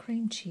is my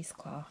cream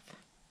cheesecloth?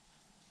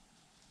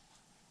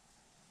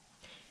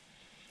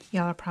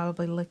 Y'all are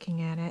probably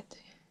looking at it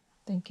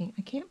thinking,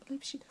 I can't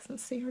believe she doesn't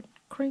see her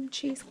cream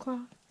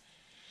cheesecloth.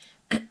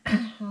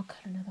 I'll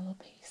cut another little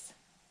piece.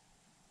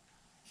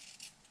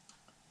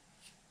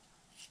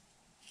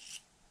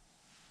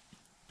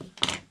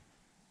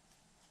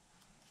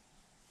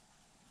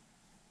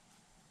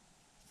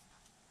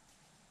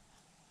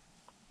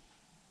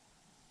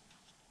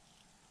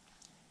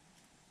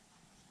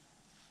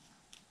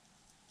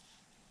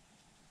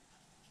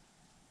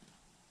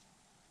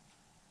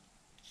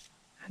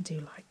 I do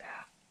like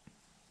that.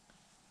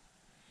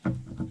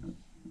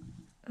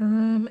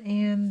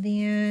 And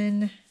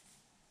then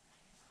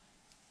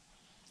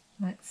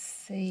let's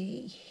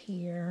see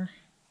here.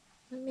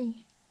 Let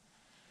me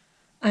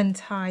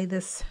untie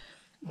this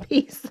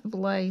piece of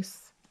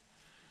lace.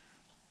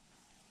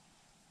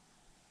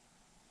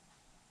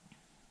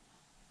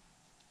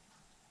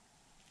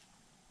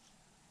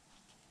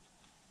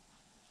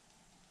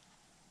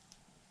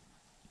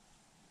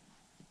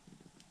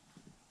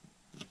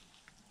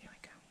 Here we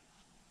go.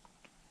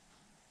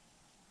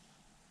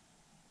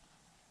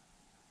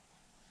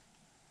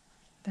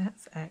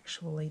 That's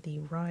actually the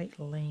right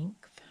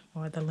length,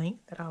 or the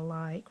length that I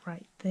like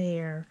right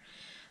there.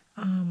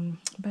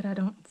 But I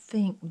don't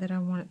think that I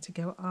want it to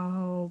go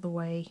all the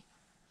way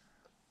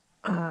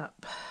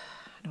up.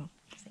 I don't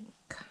think.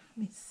 Let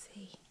me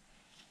see.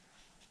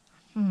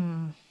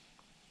 No,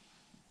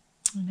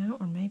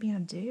 or maybe I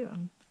do.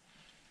 I'm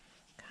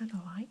kind of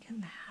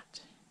liking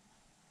that.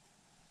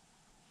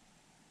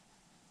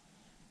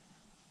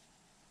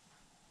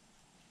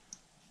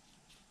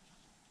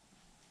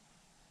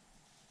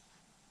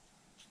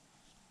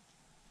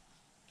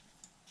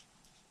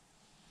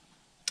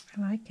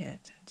 I like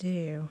it. I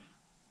do.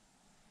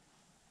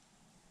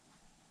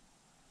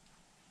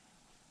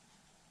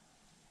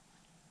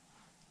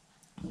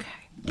 Okay.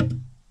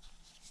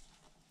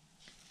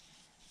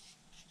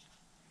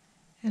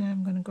 And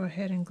I'm going to go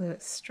ahead and glue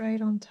it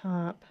straight on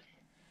top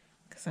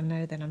because I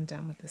know that I'm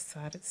done with this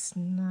side. It's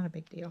not a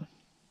big deal.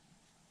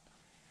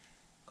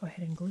 Go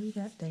ahead and glue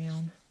that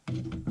down.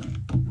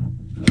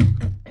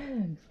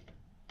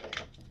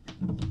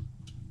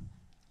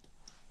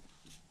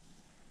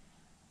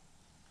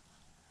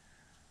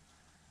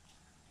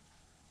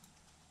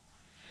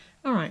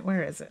 All right,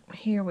 where is it?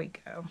 Here we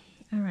go.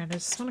 All right, I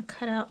just want to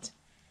cut out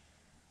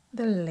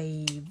the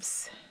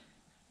leaves,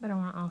 but I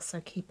want to also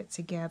keep it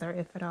together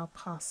if at all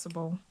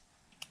possible.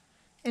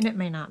 And it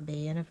may not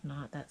be, and if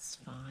not, that's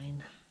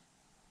fine.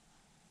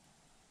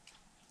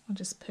 I'll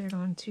just put it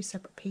on 2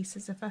 separate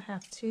pieces if I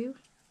have to.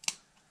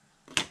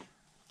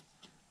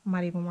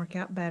 Might even work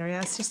out better.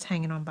 Yeah, it's just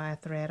hanging on by a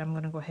thread. I'm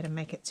going to go ahead and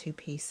make it 2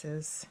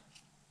 pieces.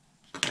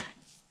 I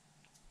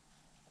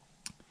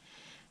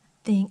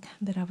think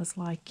that I was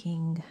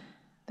liking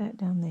that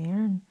down there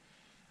and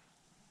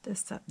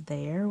this up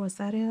there. Was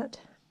that it?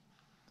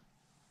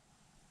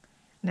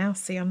 Now,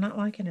 see, I'm not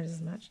liking it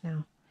as much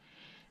now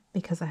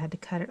because I had to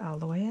cut it all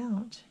the way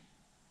out.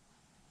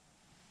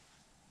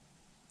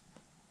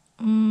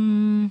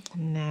 No,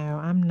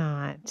 I'm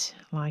not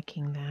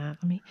liking that.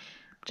 Let me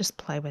just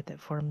play with it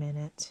for a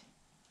minute.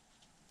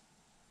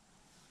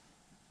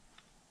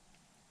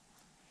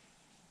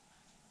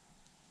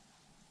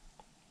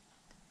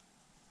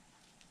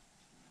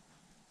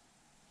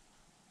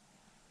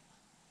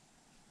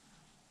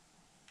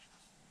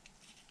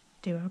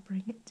 Do I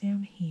bring it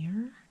down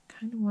here?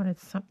 Kind of wanted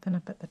something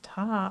up at the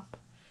top.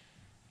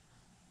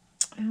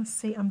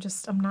 See, I'm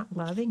not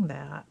loving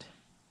that.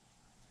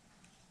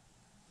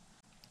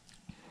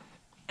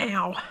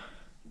 Ow.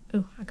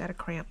 Ooh, I got a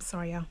cramp.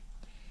 Sorry, y'all.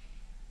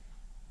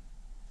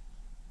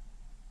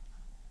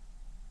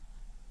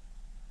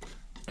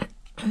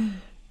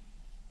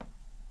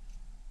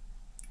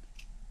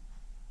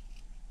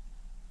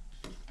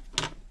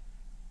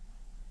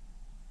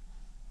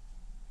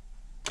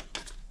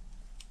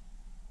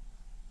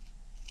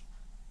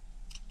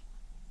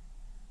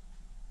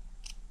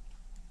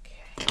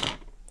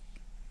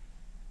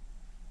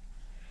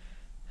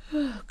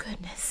 Oh,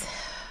 goodness.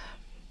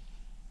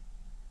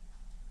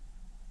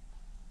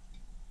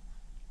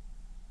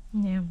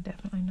 No,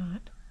 definitely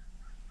not.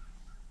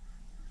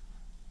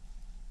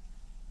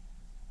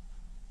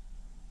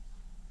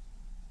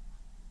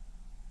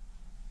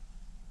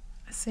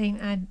 See,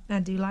 I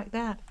do like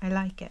that. I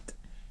like it.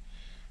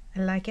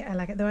 I like it. I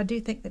like it. Though I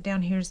do think that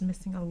down here is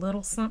missing a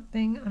little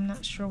something. I'm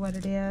not sure what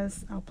it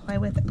is. I'll play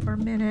with it for a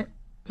minute.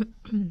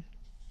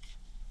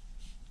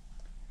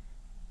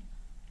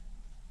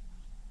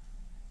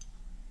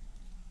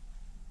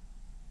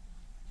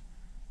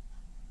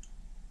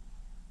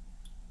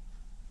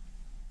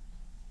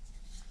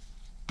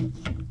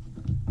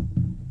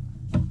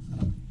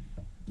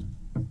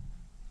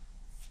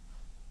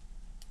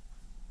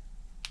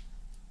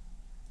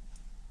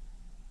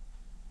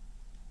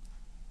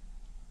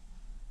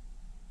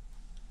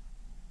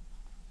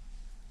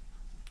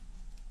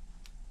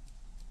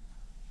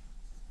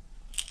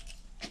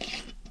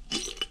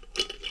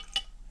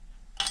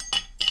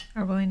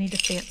 I really need to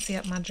fancy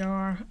up my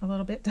jar a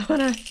little bit,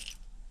 don't I?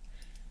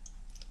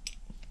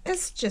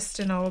 It's just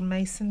an old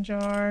mason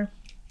jar.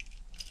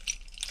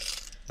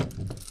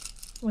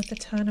 with a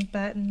ton of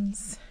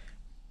buttons.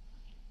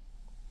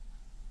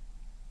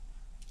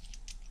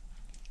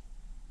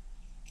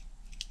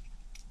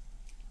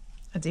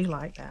 I do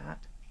like that.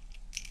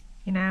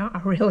 You know, I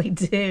really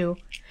do.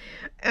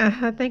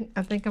 I think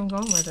I'm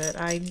going with it.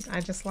 I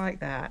just like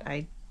that.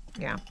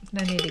 Yeah,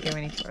 no need to go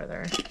any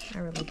further. I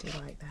really do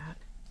like that.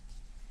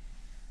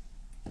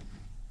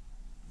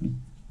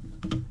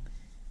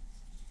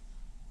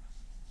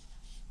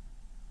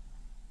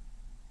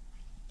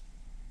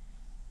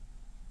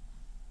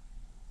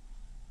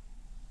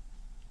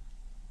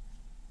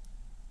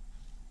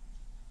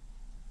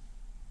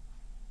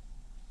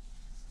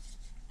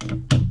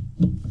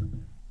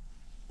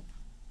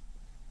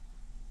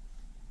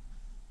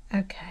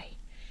 Okay,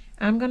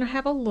 I'm going to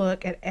have a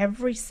look at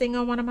every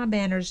single one of my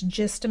banners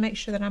just to make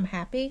sure that I'm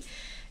happy,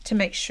 to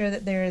make sure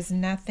that there is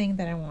nothing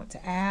that I want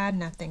to add,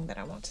 nothing that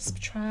I want to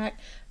subtract.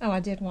 Oh, I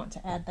did want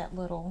to add that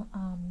little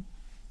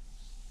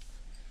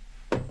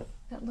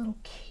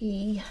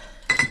key.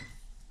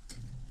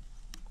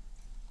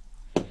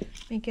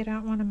 Let me get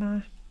out one of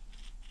my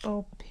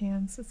bulb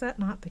pens. Is that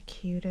not the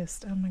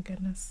cutest? Oh my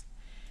goodness.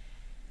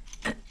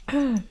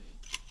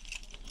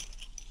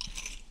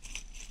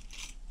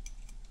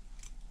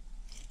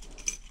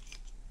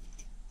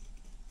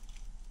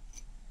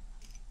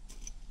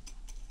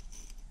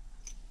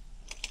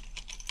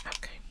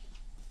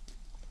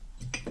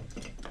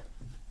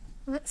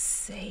 Let's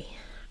see.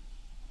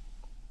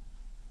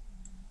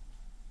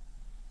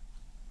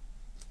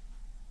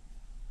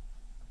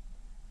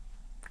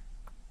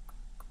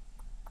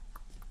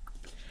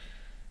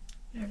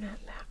 No, not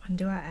that one.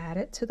 Do I add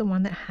it to the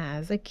one that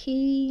has a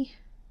key?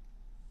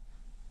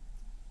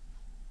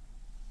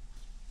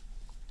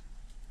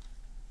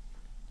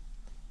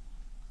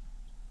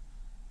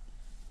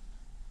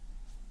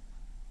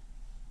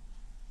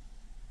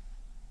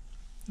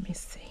 Let me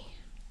see.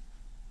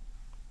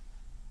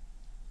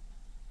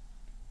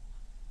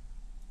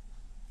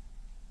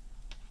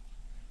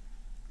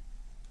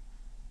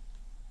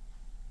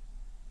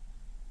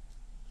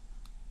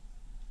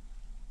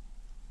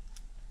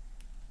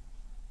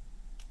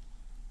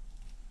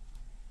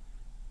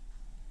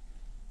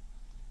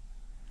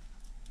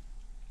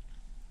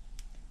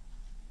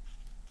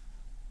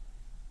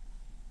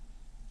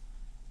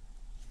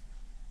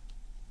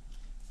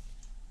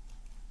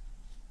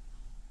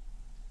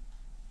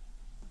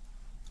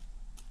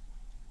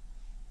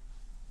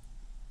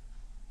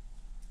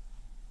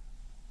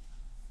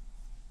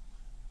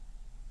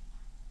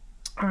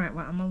 All right,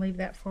 well, I'm going to leave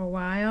that for a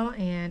while,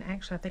 and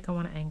actually I think I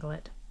want to angle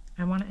it.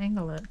 I want to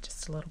angle it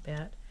just a little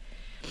bit.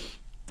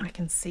 I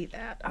can see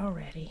that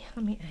already.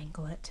 Let me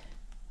angle it.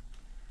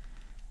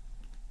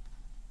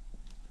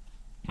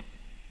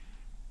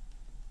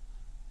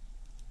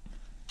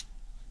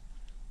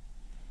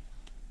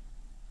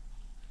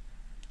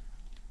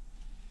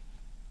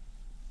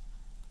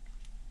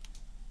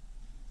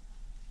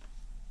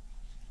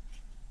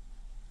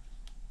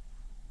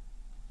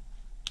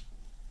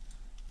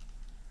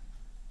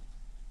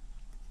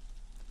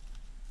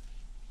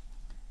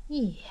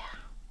 Yeah,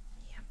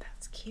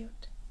 that's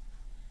cute.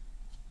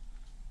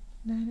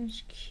 That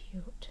is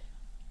cute.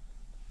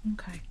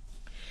 Okay.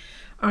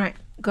 All right,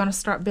 gonna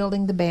start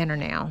building the banner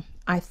now.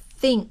 I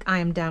think I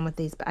am done with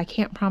these, but I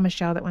can't promise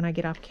y'all that when I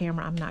get off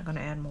camera, I'm not gonna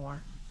add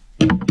more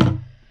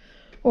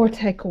or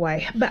take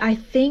away. But I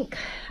think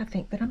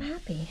that I'm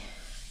happy.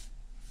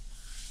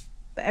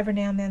 But every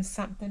now and then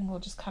something will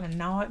just kind of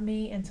gnaw at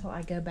me until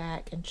I go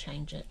back and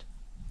change it.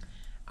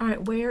 All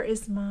right, where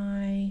is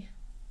my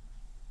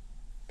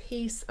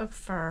piece of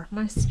fur,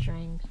 my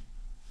string?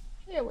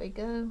 There we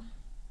go.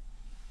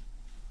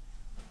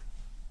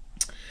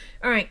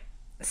 All right,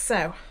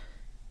 so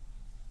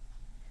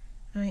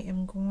I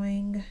am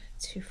going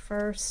to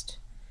first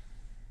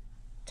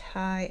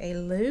tie a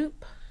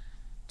loop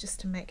just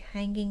to make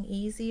hanging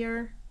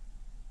easier,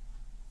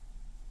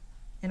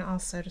 and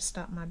also to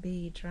stop my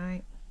beads,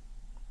 right?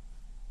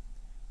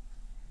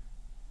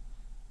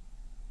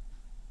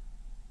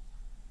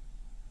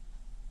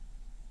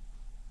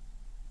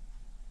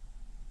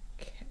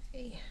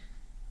 Okay.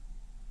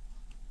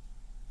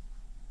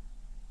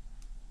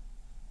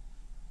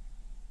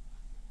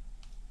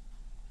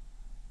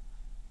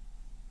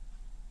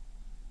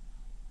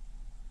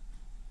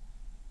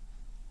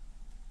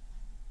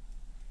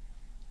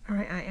 All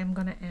right, I am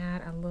going to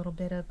add a little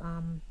bit of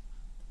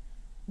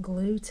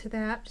glue to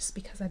that just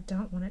because I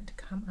don't want it to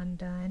come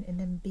undone, and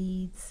then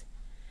beads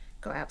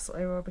go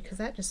absolutely everywhere because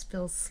that just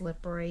feels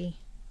slippery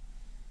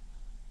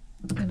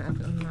and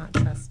I'm not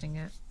trusting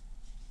it.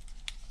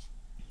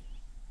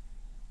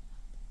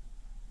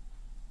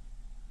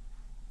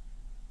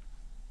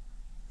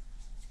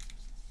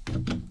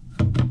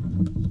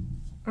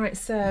 All right,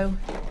 so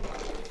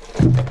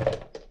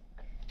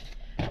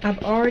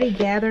I've already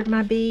gathered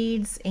my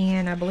beads,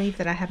 and I believe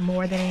that I have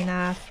more than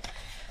enough.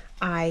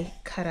 I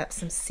cut up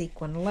some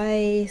sequin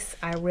lace.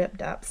 I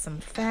ripped up some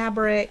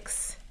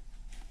fabrics,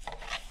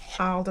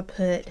 all to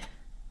put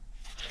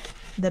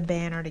the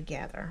banner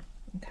together.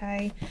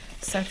 Okay,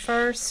 so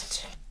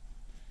first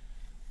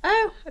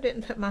Oh, I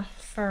didn't put my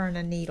fur in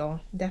a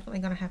needle. Definitely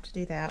gonna have to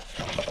do that.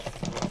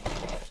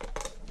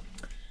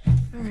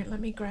 All right, let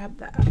me grab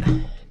that.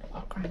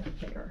 Walk around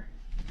here.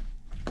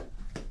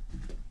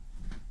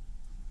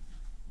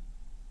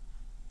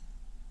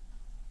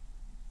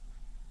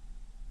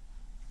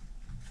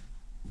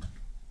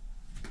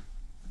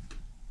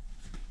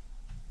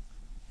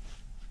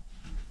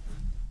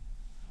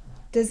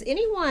 Does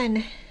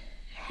anyone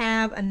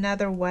have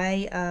another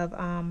way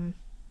of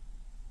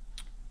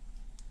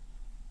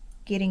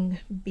getting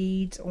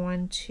beads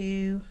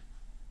onto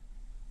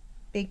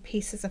big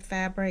pieces of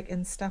fabric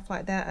and stuff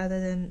like that other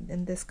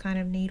than this kind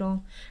of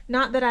needle?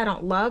 Not that I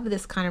don't love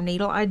this kind of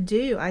needle. I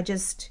do. I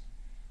just,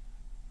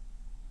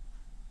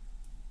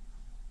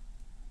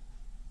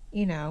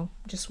 you know,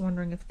 just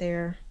wondering if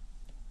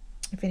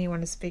anyone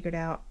has figured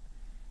out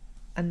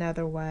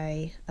another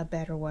way, a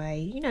better way,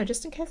 you know,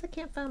 just in case I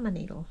can't find my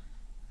needle.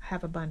 I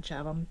have a bunch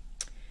of them,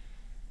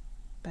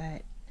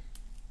 but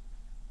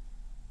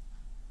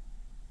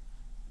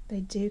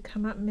they do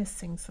come up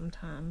missing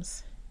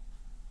sometimes.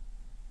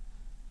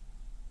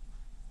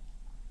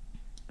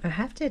 I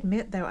have to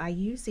admit though, I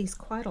use these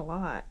quite a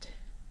lot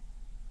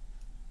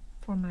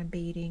for my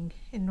beading,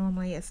 and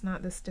normally it's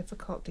not this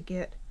difficult to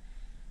get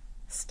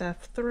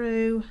stuff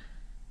through.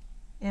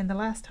 And the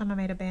last time I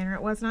made a banner,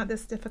 it was not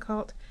this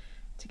difficult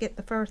to get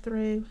the fur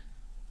through.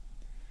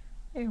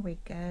 There we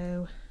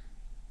go.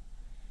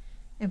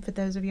 And for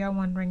those of y'all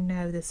wondering,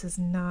 no, this is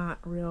not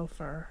real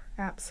fur.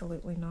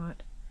 Absolutely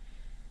not.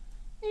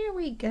 There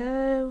we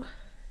go.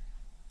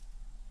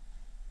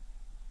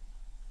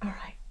 All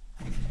right.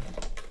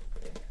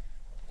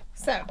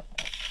 So,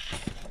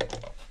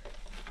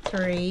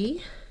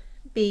 3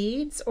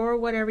 beads or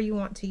whatever you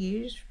want to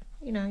use.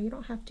 You know, you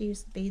don't have to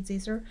use the beads.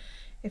 These are,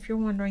 if you're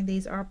wondering,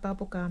 these are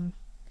bubblegum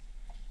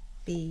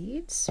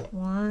beads.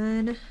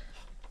 1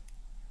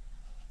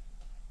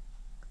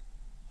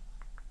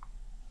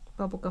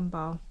 bubblegum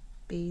ball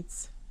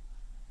beads.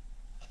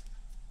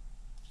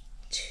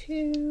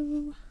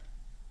 2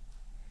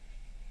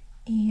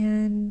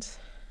 and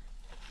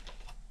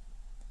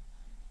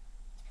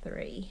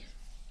 3.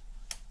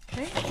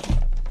 Okay.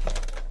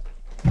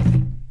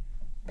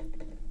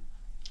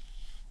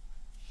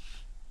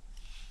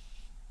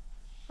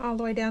 All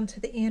the way down to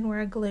the end where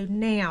I glued.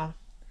 Now,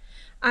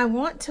 I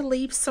want to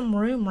leave some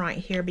room right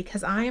here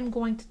because I am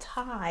going to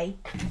tie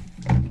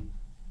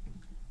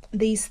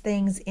these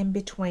things in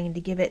between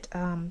to give it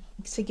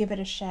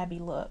a shabby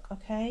look.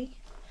 Okay,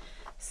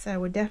 so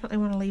we definitely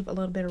want to leave a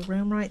little bit of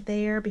room right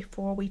there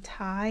before we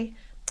tie,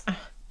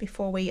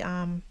 before we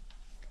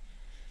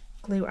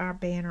glue our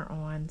banner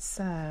on.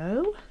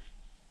 So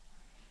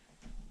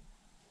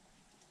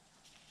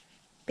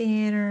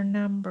banner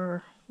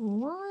number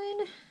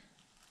 1,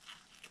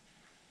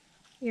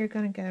 you're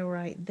gonna go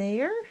right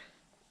there.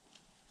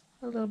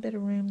 A little bit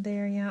of room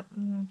there, yeah.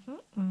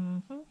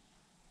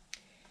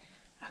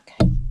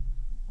 Okay.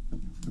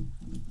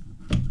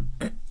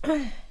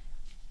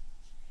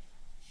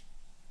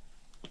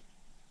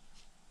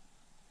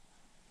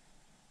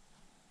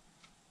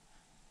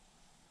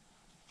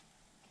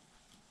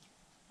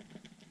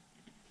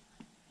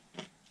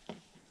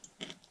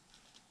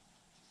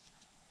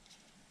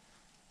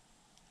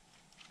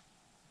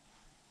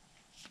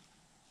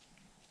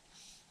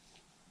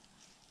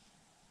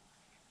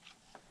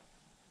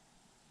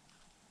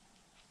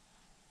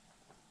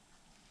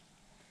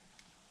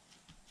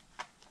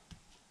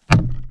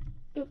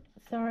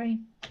 'Sorry,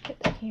 hit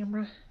the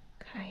camera.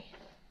 Okay.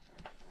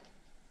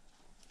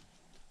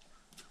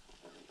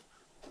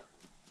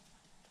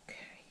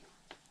 Okay.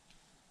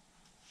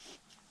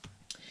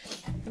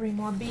 3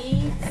 more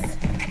beads.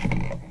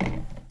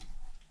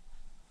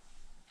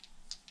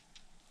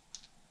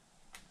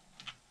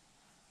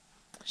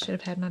 Should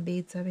have had my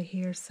beads over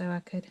here so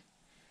I could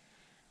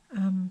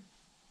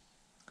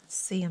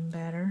see them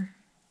better.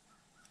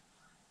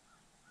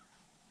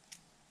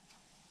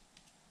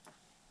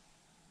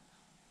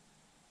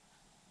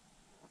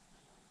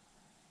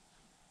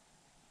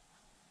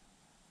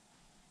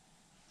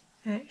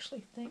 I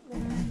actually think that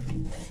I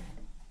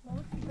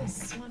want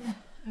this one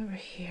over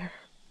here.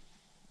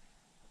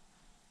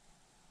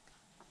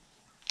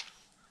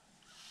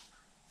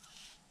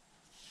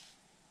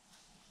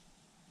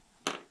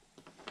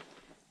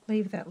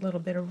 Leave that little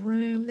bit of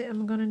room that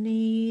I'm going to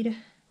need.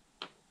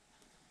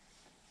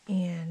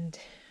 And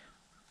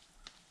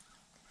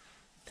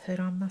put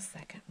on my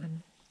second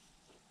one.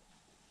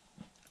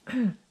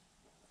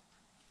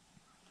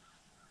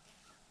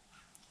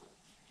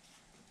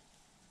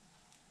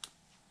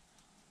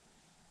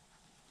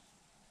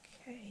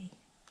 Okay.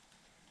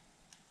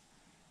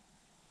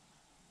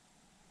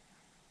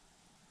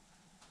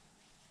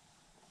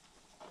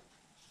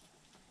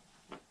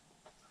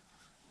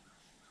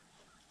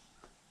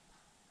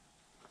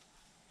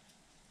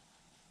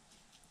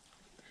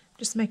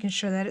 Just making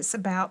sure that it's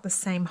about the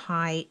same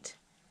height,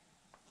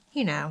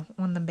 you know,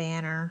 on the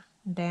banner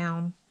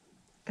down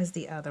as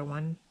the other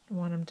one. I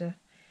want them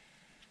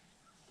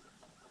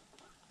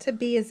to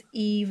be as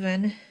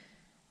even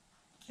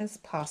as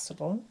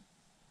possible.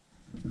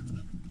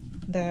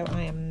 though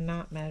I am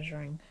not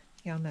measuring.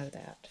 Y'all know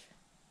that.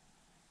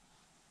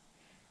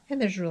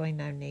 And there's really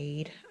no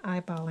need.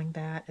 Eyeballing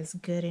that is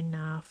good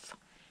enough.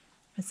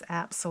 It's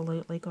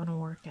absolutely going to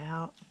work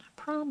out. I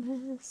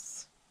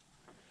promise.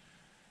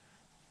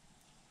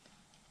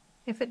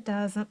 If it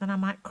doesn't, then I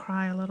might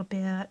cry a little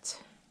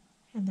bit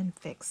and then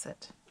fix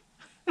it.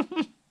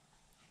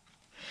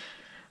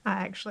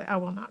 I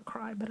will not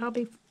cry, but I'll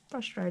be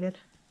frustrated.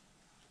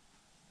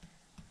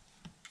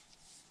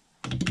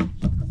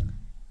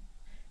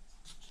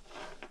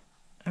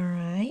 All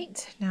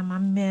right, now my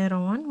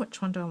middle one.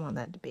 Which one do I want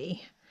that to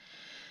be?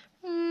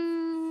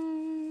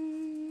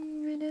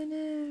 I don't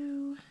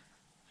know.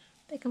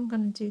 I think I'm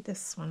going to do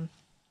this one.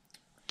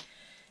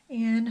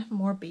 And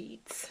more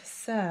beads.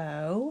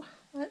 So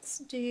let's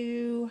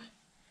do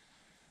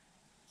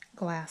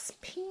glass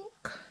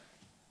pink.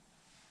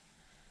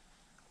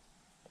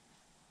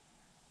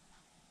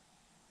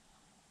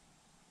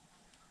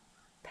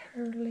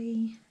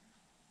 Pearly.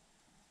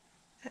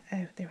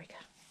 Uh-oh, there we go.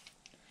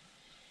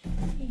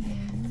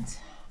 And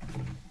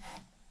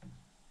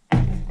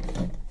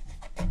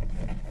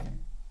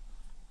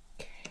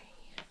okay.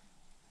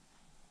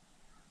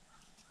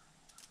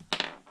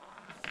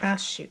 Ah,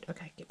 shoot.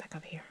 Okay, get back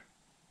over here.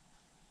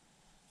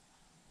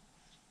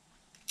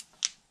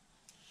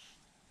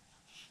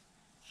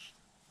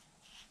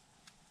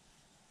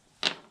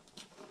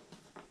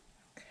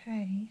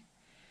 Okay.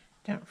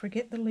 Don't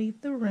forget to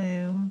leave the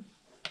room.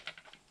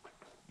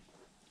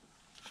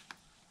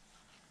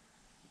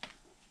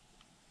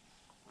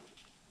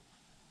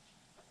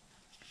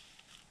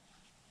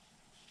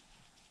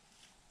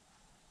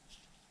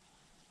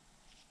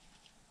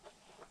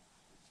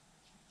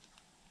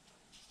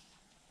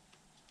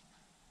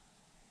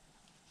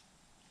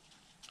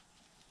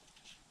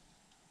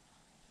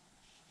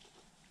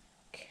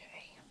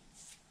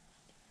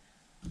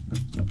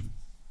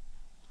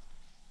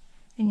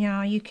 And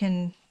y'all, you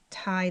can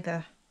tie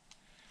the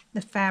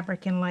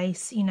fabric and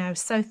lace, you know,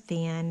 so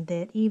thin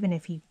that even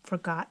if you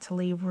forgot to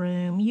leave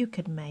room, you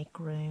could make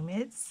room.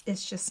 It's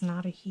just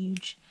not a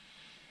huge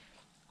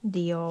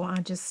deal.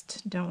 I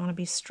just don't want to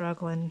be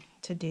struggling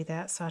to do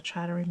that, so I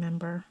try to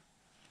remember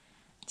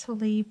to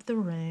leave the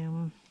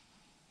room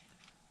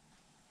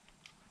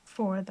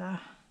for the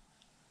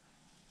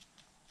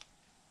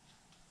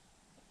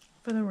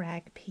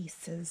rag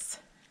pieces.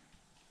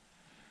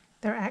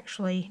 They're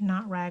actually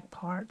not rag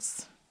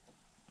parts,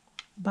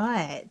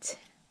 but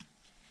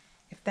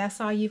if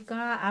that's all you've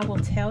got, I will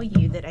tell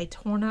you that a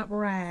torn up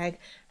rag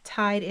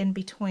tied in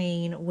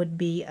between would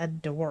be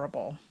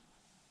adorable,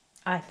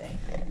 I think.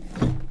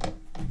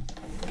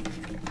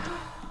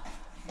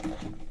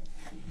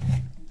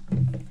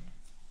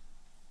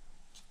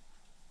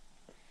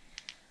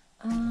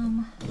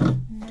 No,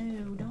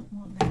 don't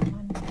want that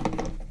one.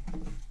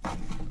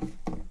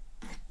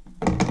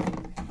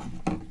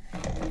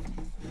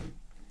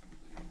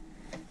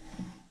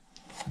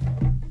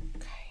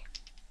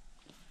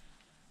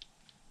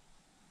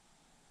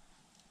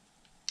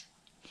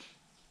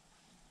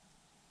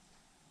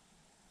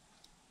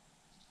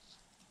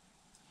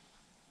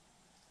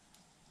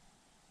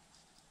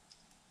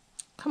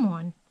 Come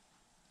on.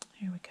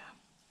 Here we go.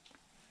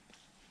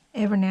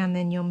 Every now and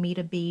then you'll meet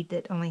a bead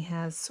that only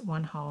has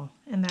one hole,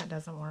 and that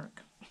doesn't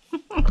work.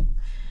 Oh,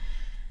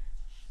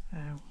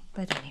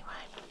 but anyway,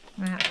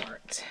 that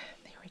worked.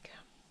 There we go.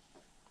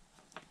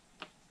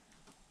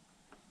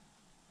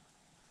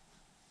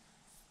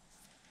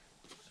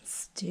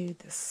 Let's do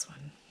this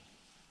one.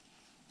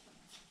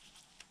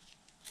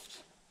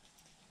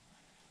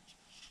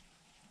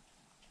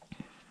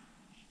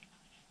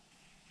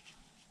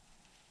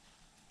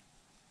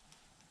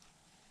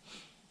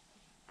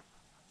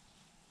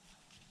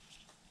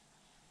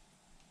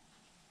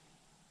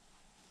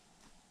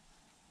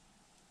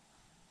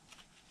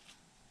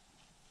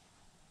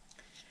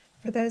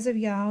 For those of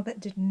y'all that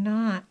did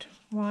not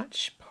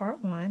watch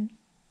part 1,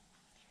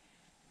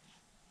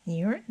 and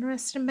you're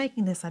interested in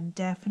making this, I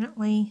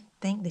definitely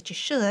think that you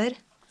should.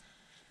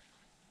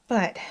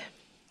 But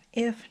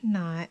if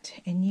not,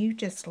 and you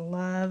just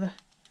love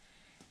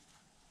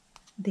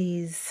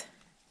these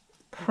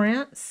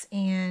prints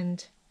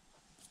and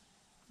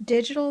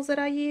digitals that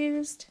I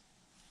used,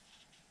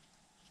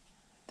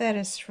 that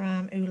is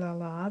from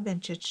Oohlala,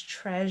 Vintage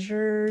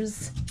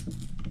Treasures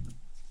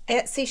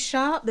Etsy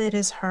shop. That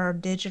is her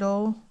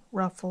digital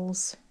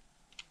ruffles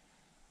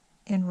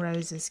and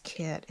roses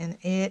kit, and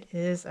it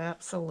is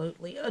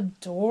absolutely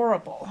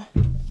adorable.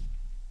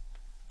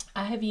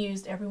 I have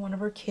used every one of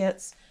her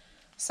kits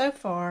so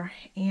far,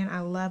 and I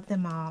love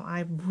them all.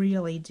 I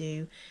really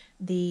do.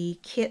 The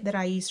kit that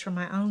I used for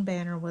my own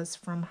banner was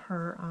from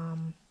her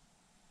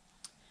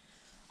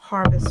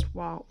Harvest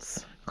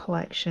Waltz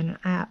collection.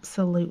 I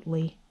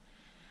absolutely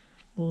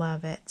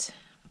love it.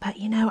 But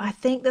you know, I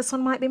think this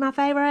one might be my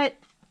favorite.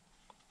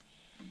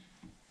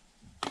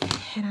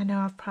 And I know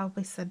I've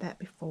probably said that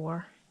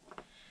before.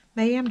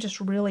 Maybe I'm just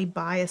really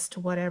biased to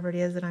whatever it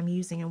is that I'm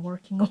using and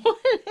working on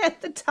at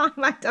the time.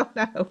 I don't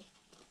know.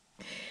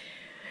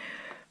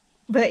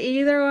 But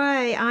either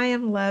way, I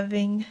am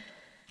loving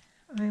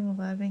I'm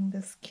loving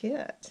this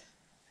kit.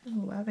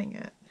 I'm loving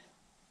it.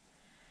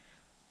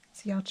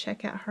 So y'all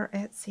check out her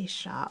Etsy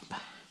shop.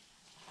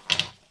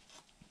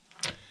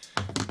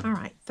 All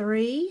right,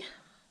 3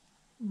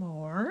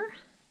 more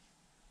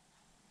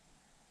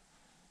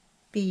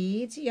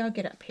beads. Y'all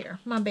get up here.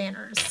 My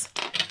banner's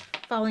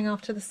falling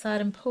off to the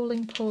side and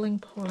pulling.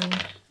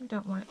 I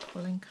don't want it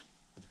pulling.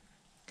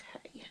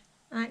 Okay.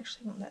 I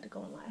actually want that to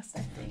go in last,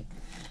 I think.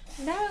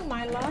 No,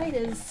 my light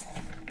is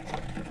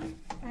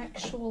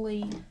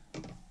actually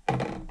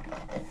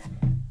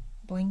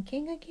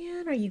blinking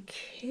again. Are you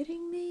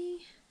kidding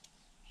me?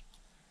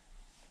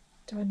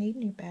 Do I need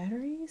new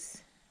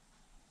batteries?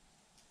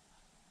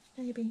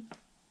 Maybe.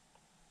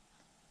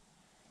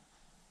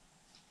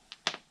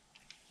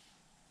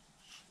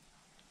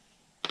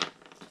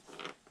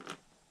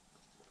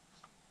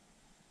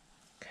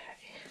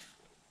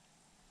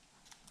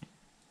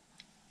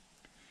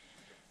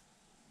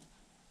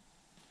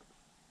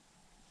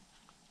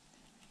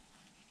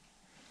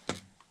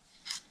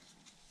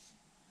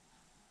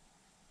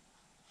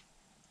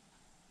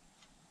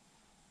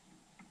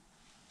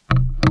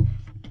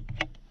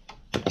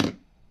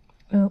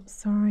 Oh,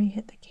 sorry,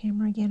 hit the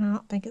camera again. I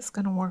don't think it's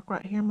going to work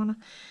right here. I'm going to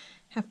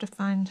have to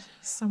find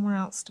somewhere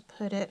else to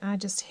put it. I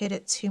just hit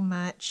it too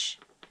much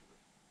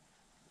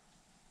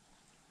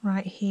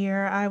right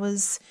here. I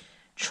was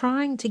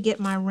trying to get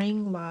my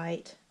ring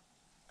light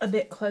a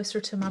bit closer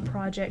to my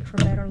project for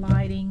better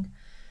lighting.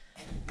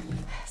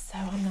 So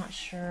I'm not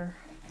sure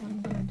what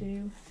I'm going to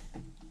do.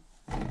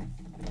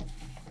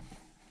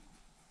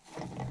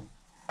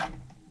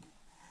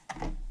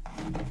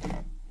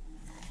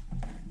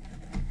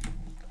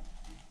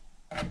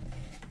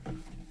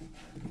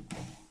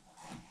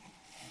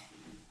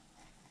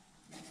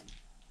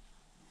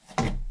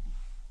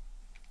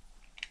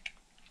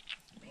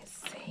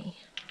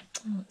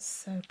 Oh, it's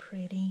so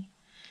pretty.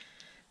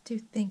 Do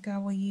think I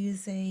will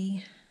use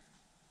a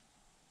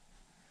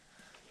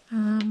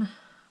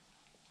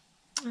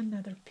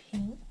another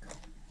pink.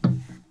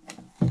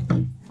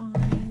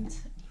 Find,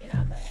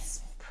 yeah,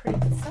 that's pretty.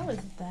 So is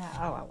that.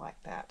 Oh, I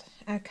like that.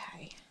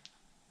 Okay,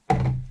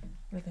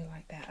 really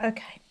like that.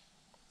 Okay.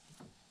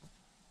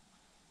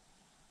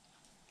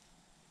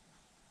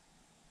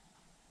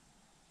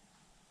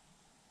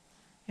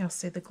 Y'all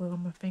see the glue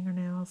on my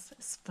fingernails?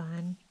 It's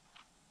fun.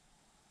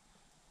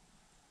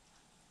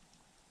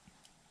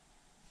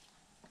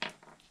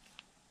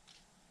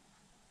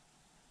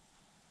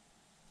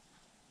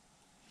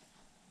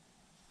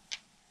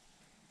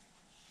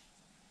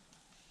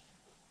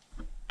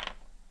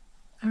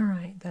 All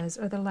right, those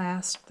are the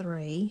last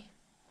 3.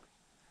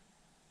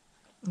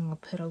 I'm going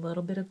to put a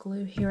little bit of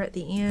glue here at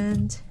the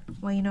end.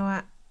 Well, you know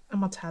what?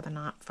 I'm going to tie the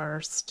knot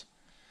first.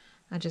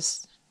 I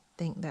just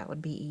think that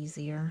would be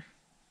easier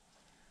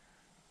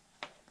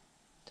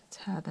to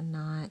tie the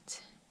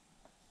knot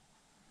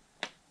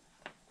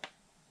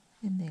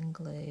and then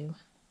glue.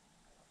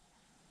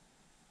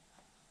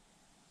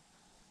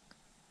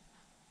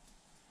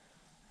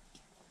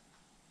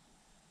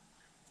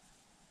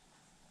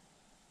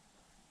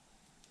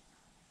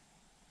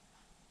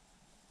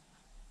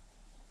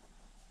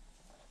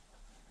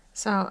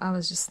 So I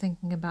was just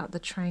thinking about the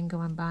train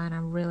going by, and I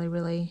really,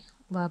 really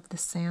love the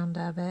sound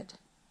of it.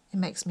 It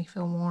makes me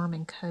feel warm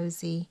and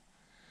cozy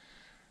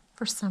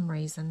for some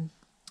reason.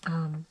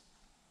 And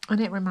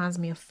it reminds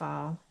me of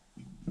fall.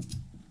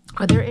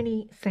 Are there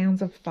any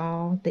sounds of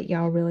fall that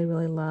y'all really,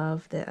 really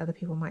love that other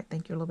people might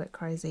think you're a little bit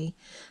crazy?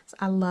 So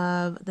I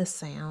love the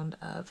sound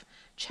of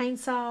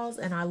chainsaws,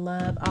 and I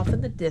love off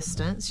in the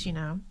distance, you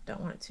know, don't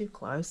want it too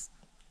close,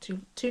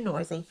 too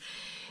noisy.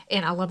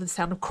 And I love the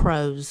sound of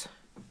crows.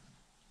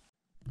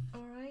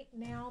 All right,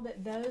 now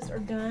that those are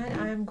done,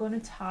 I am going to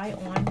tie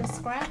on the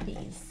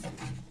scrappies.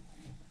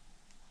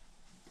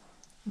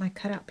 My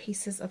cutout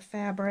pieces of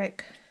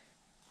fabric.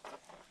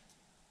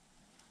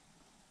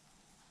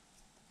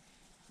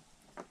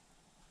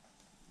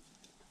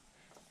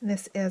 And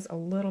this is a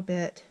little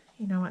bit,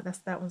 you know what,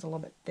 that one's a little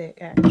bit thick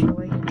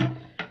actually. A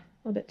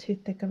little bit too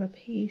thick of a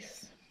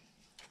piece.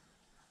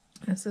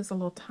 This is a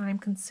little time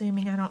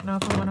consuming. I don't know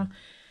if I want to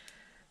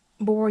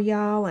bore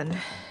y'all and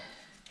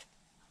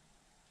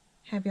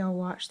have y'all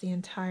watch the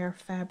entire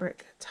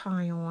fabric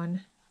tie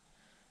on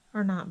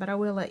or not, but I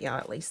will let y'all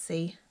at least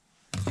see.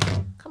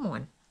 Come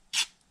on.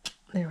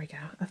 There we go.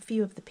 A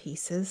few of the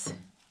pieces.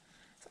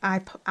 I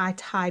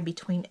tie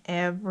between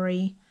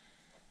every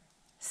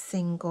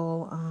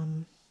single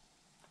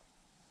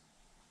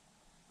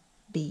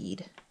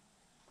bead.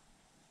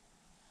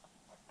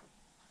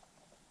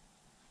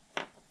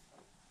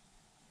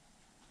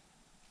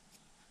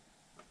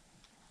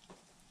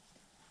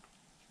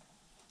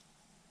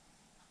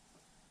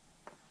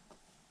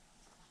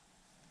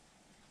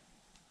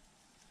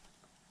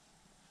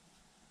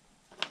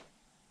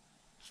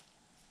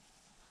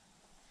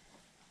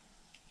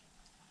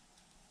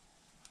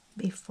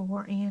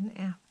 Before and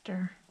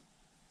after.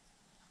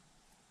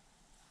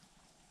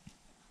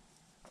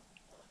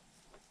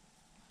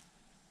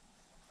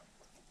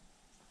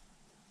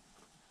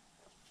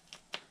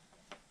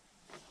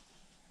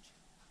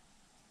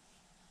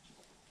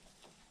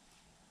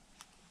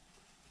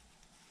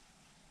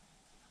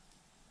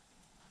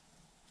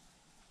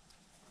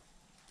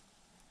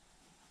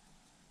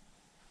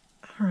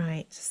 All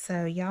right,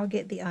 so y'all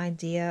get the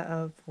idea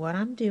of what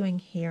I'm doing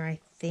here, I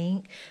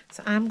think.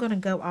 So I'm going to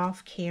go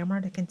off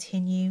camera to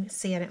continue.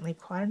 See, I didn't leave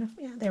quite enough.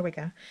 Yeah, there we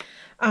go.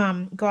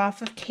 Go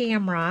off of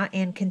camera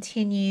and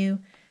continue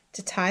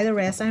to tie the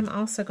rest. I'm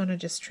also going to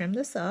just trim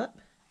this up.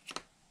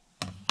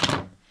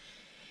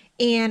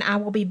 And I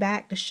will be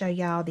back to show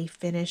y'all the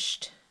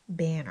finished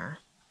banner.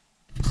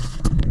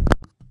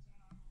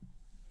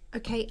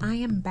 Okay, I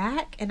am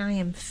back and I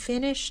am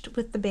finished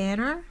with the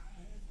banner.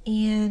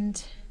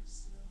 And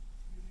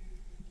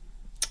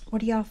what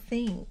do y'all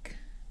think?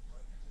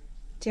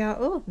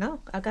 Oh,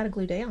 no, I got to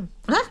glue down.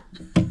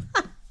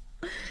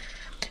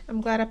 I'm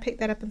glad I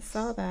picked that up and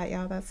saw that,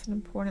 y'all. That's an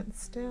important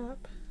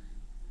step.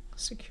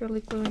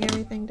 Securely gluing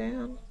everything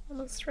down.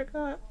 Almost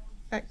forgot.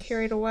 Got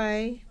carried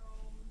away.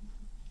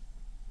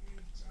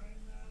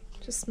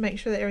 Just make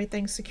sure that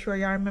everything's secure.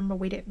 Y'all remember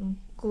we didn't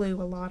glue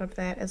a lot of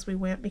that as we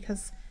went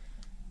because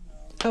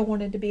I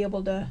wanted to be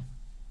able to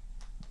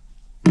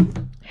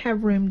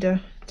have room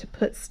to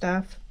put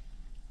stuff.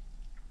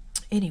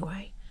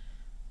 Anyway,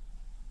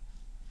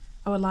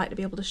 I would like to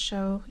be able to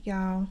show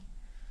y'all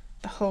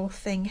the whole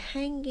thing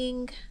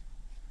hanging,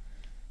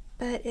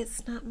 but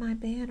it's not my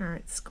banner.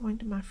 It's going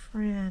to my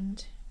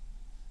friend.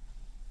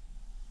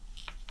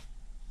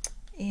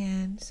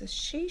 And so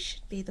she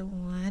should be the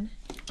one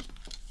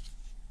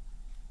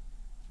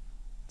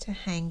to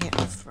hang it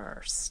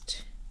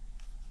first.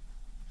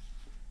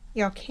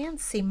 Y'all can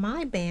see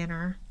my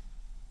banner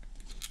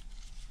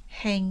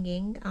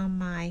hanging on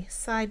my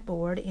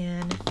sideboard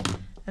in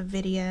a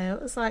video.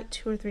 It was like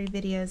 2 or 3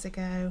 videos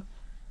ago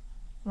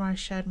where I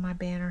showed my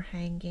banner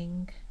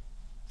hanging,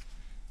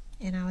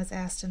 and I was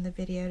asked in the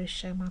video to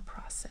show my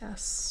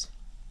process.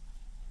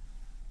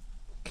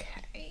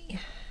 Okay.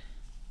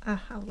 Oh,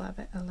 I love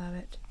it. I love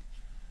it.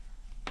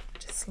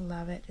 Just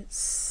love it. It's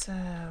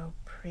so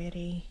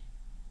pretty.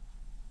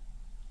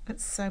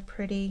 It's so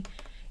pretty.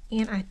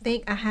 And I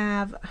think I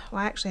have,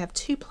 well, I actually have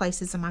 2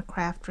 places in my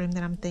craft room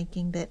that I'm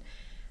thinking that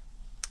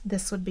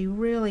this would be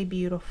really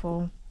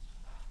beautiful.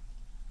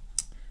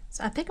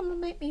 So I think I'm going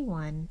to make me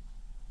one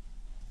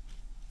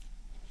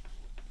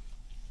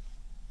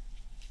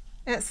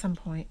at some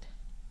point.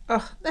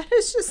 Oh, that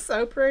is just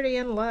so pretty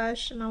and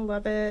lush, and I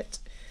love it.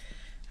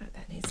 Oh,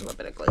 that needs a little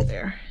bit of glue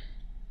there.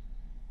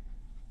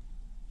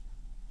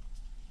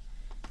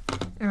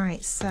 All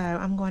right, so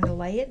I'm going to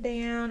lay it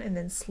down and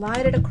then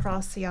slide it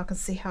across so y'all can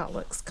see how it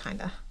looks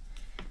kind of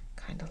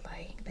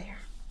laying there.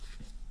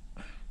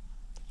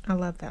 I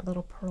love that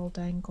little pearl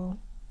dangle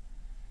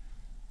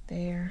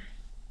there.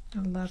 I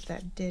love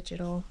that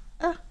digital.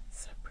 Oh,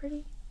 so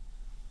pretty.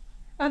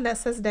 Oh, and that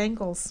says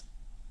dangles.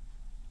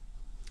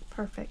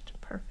 Perfect,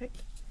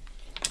 perfect.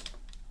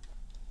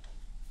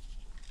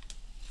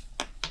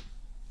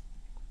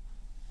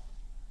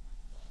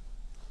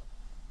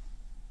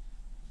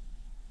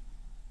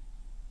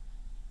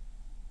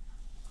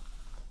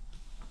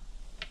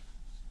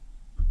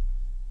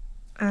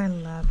 I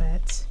love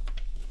it,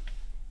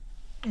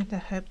 and I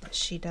hope that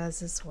she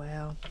does as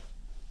well.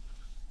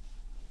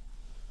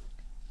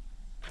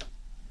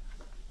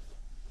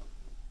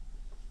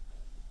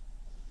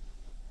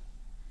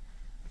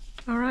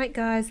 All right,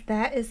 guys,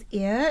 that is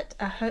it.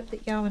 I hope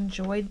that y'all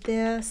enjoyed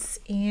this,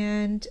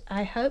 and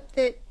I hope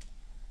that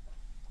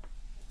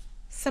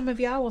some of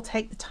y'all will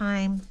take the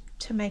time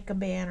to make a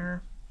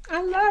banner.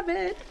 I love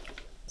it.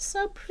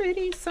 So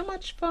pretty, so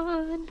much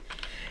fun.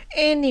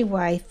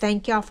 Anyway,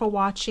 thank y'all for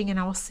watching, and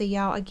I will see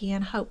y'all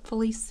again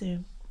hopefully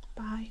soon.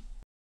 Bye.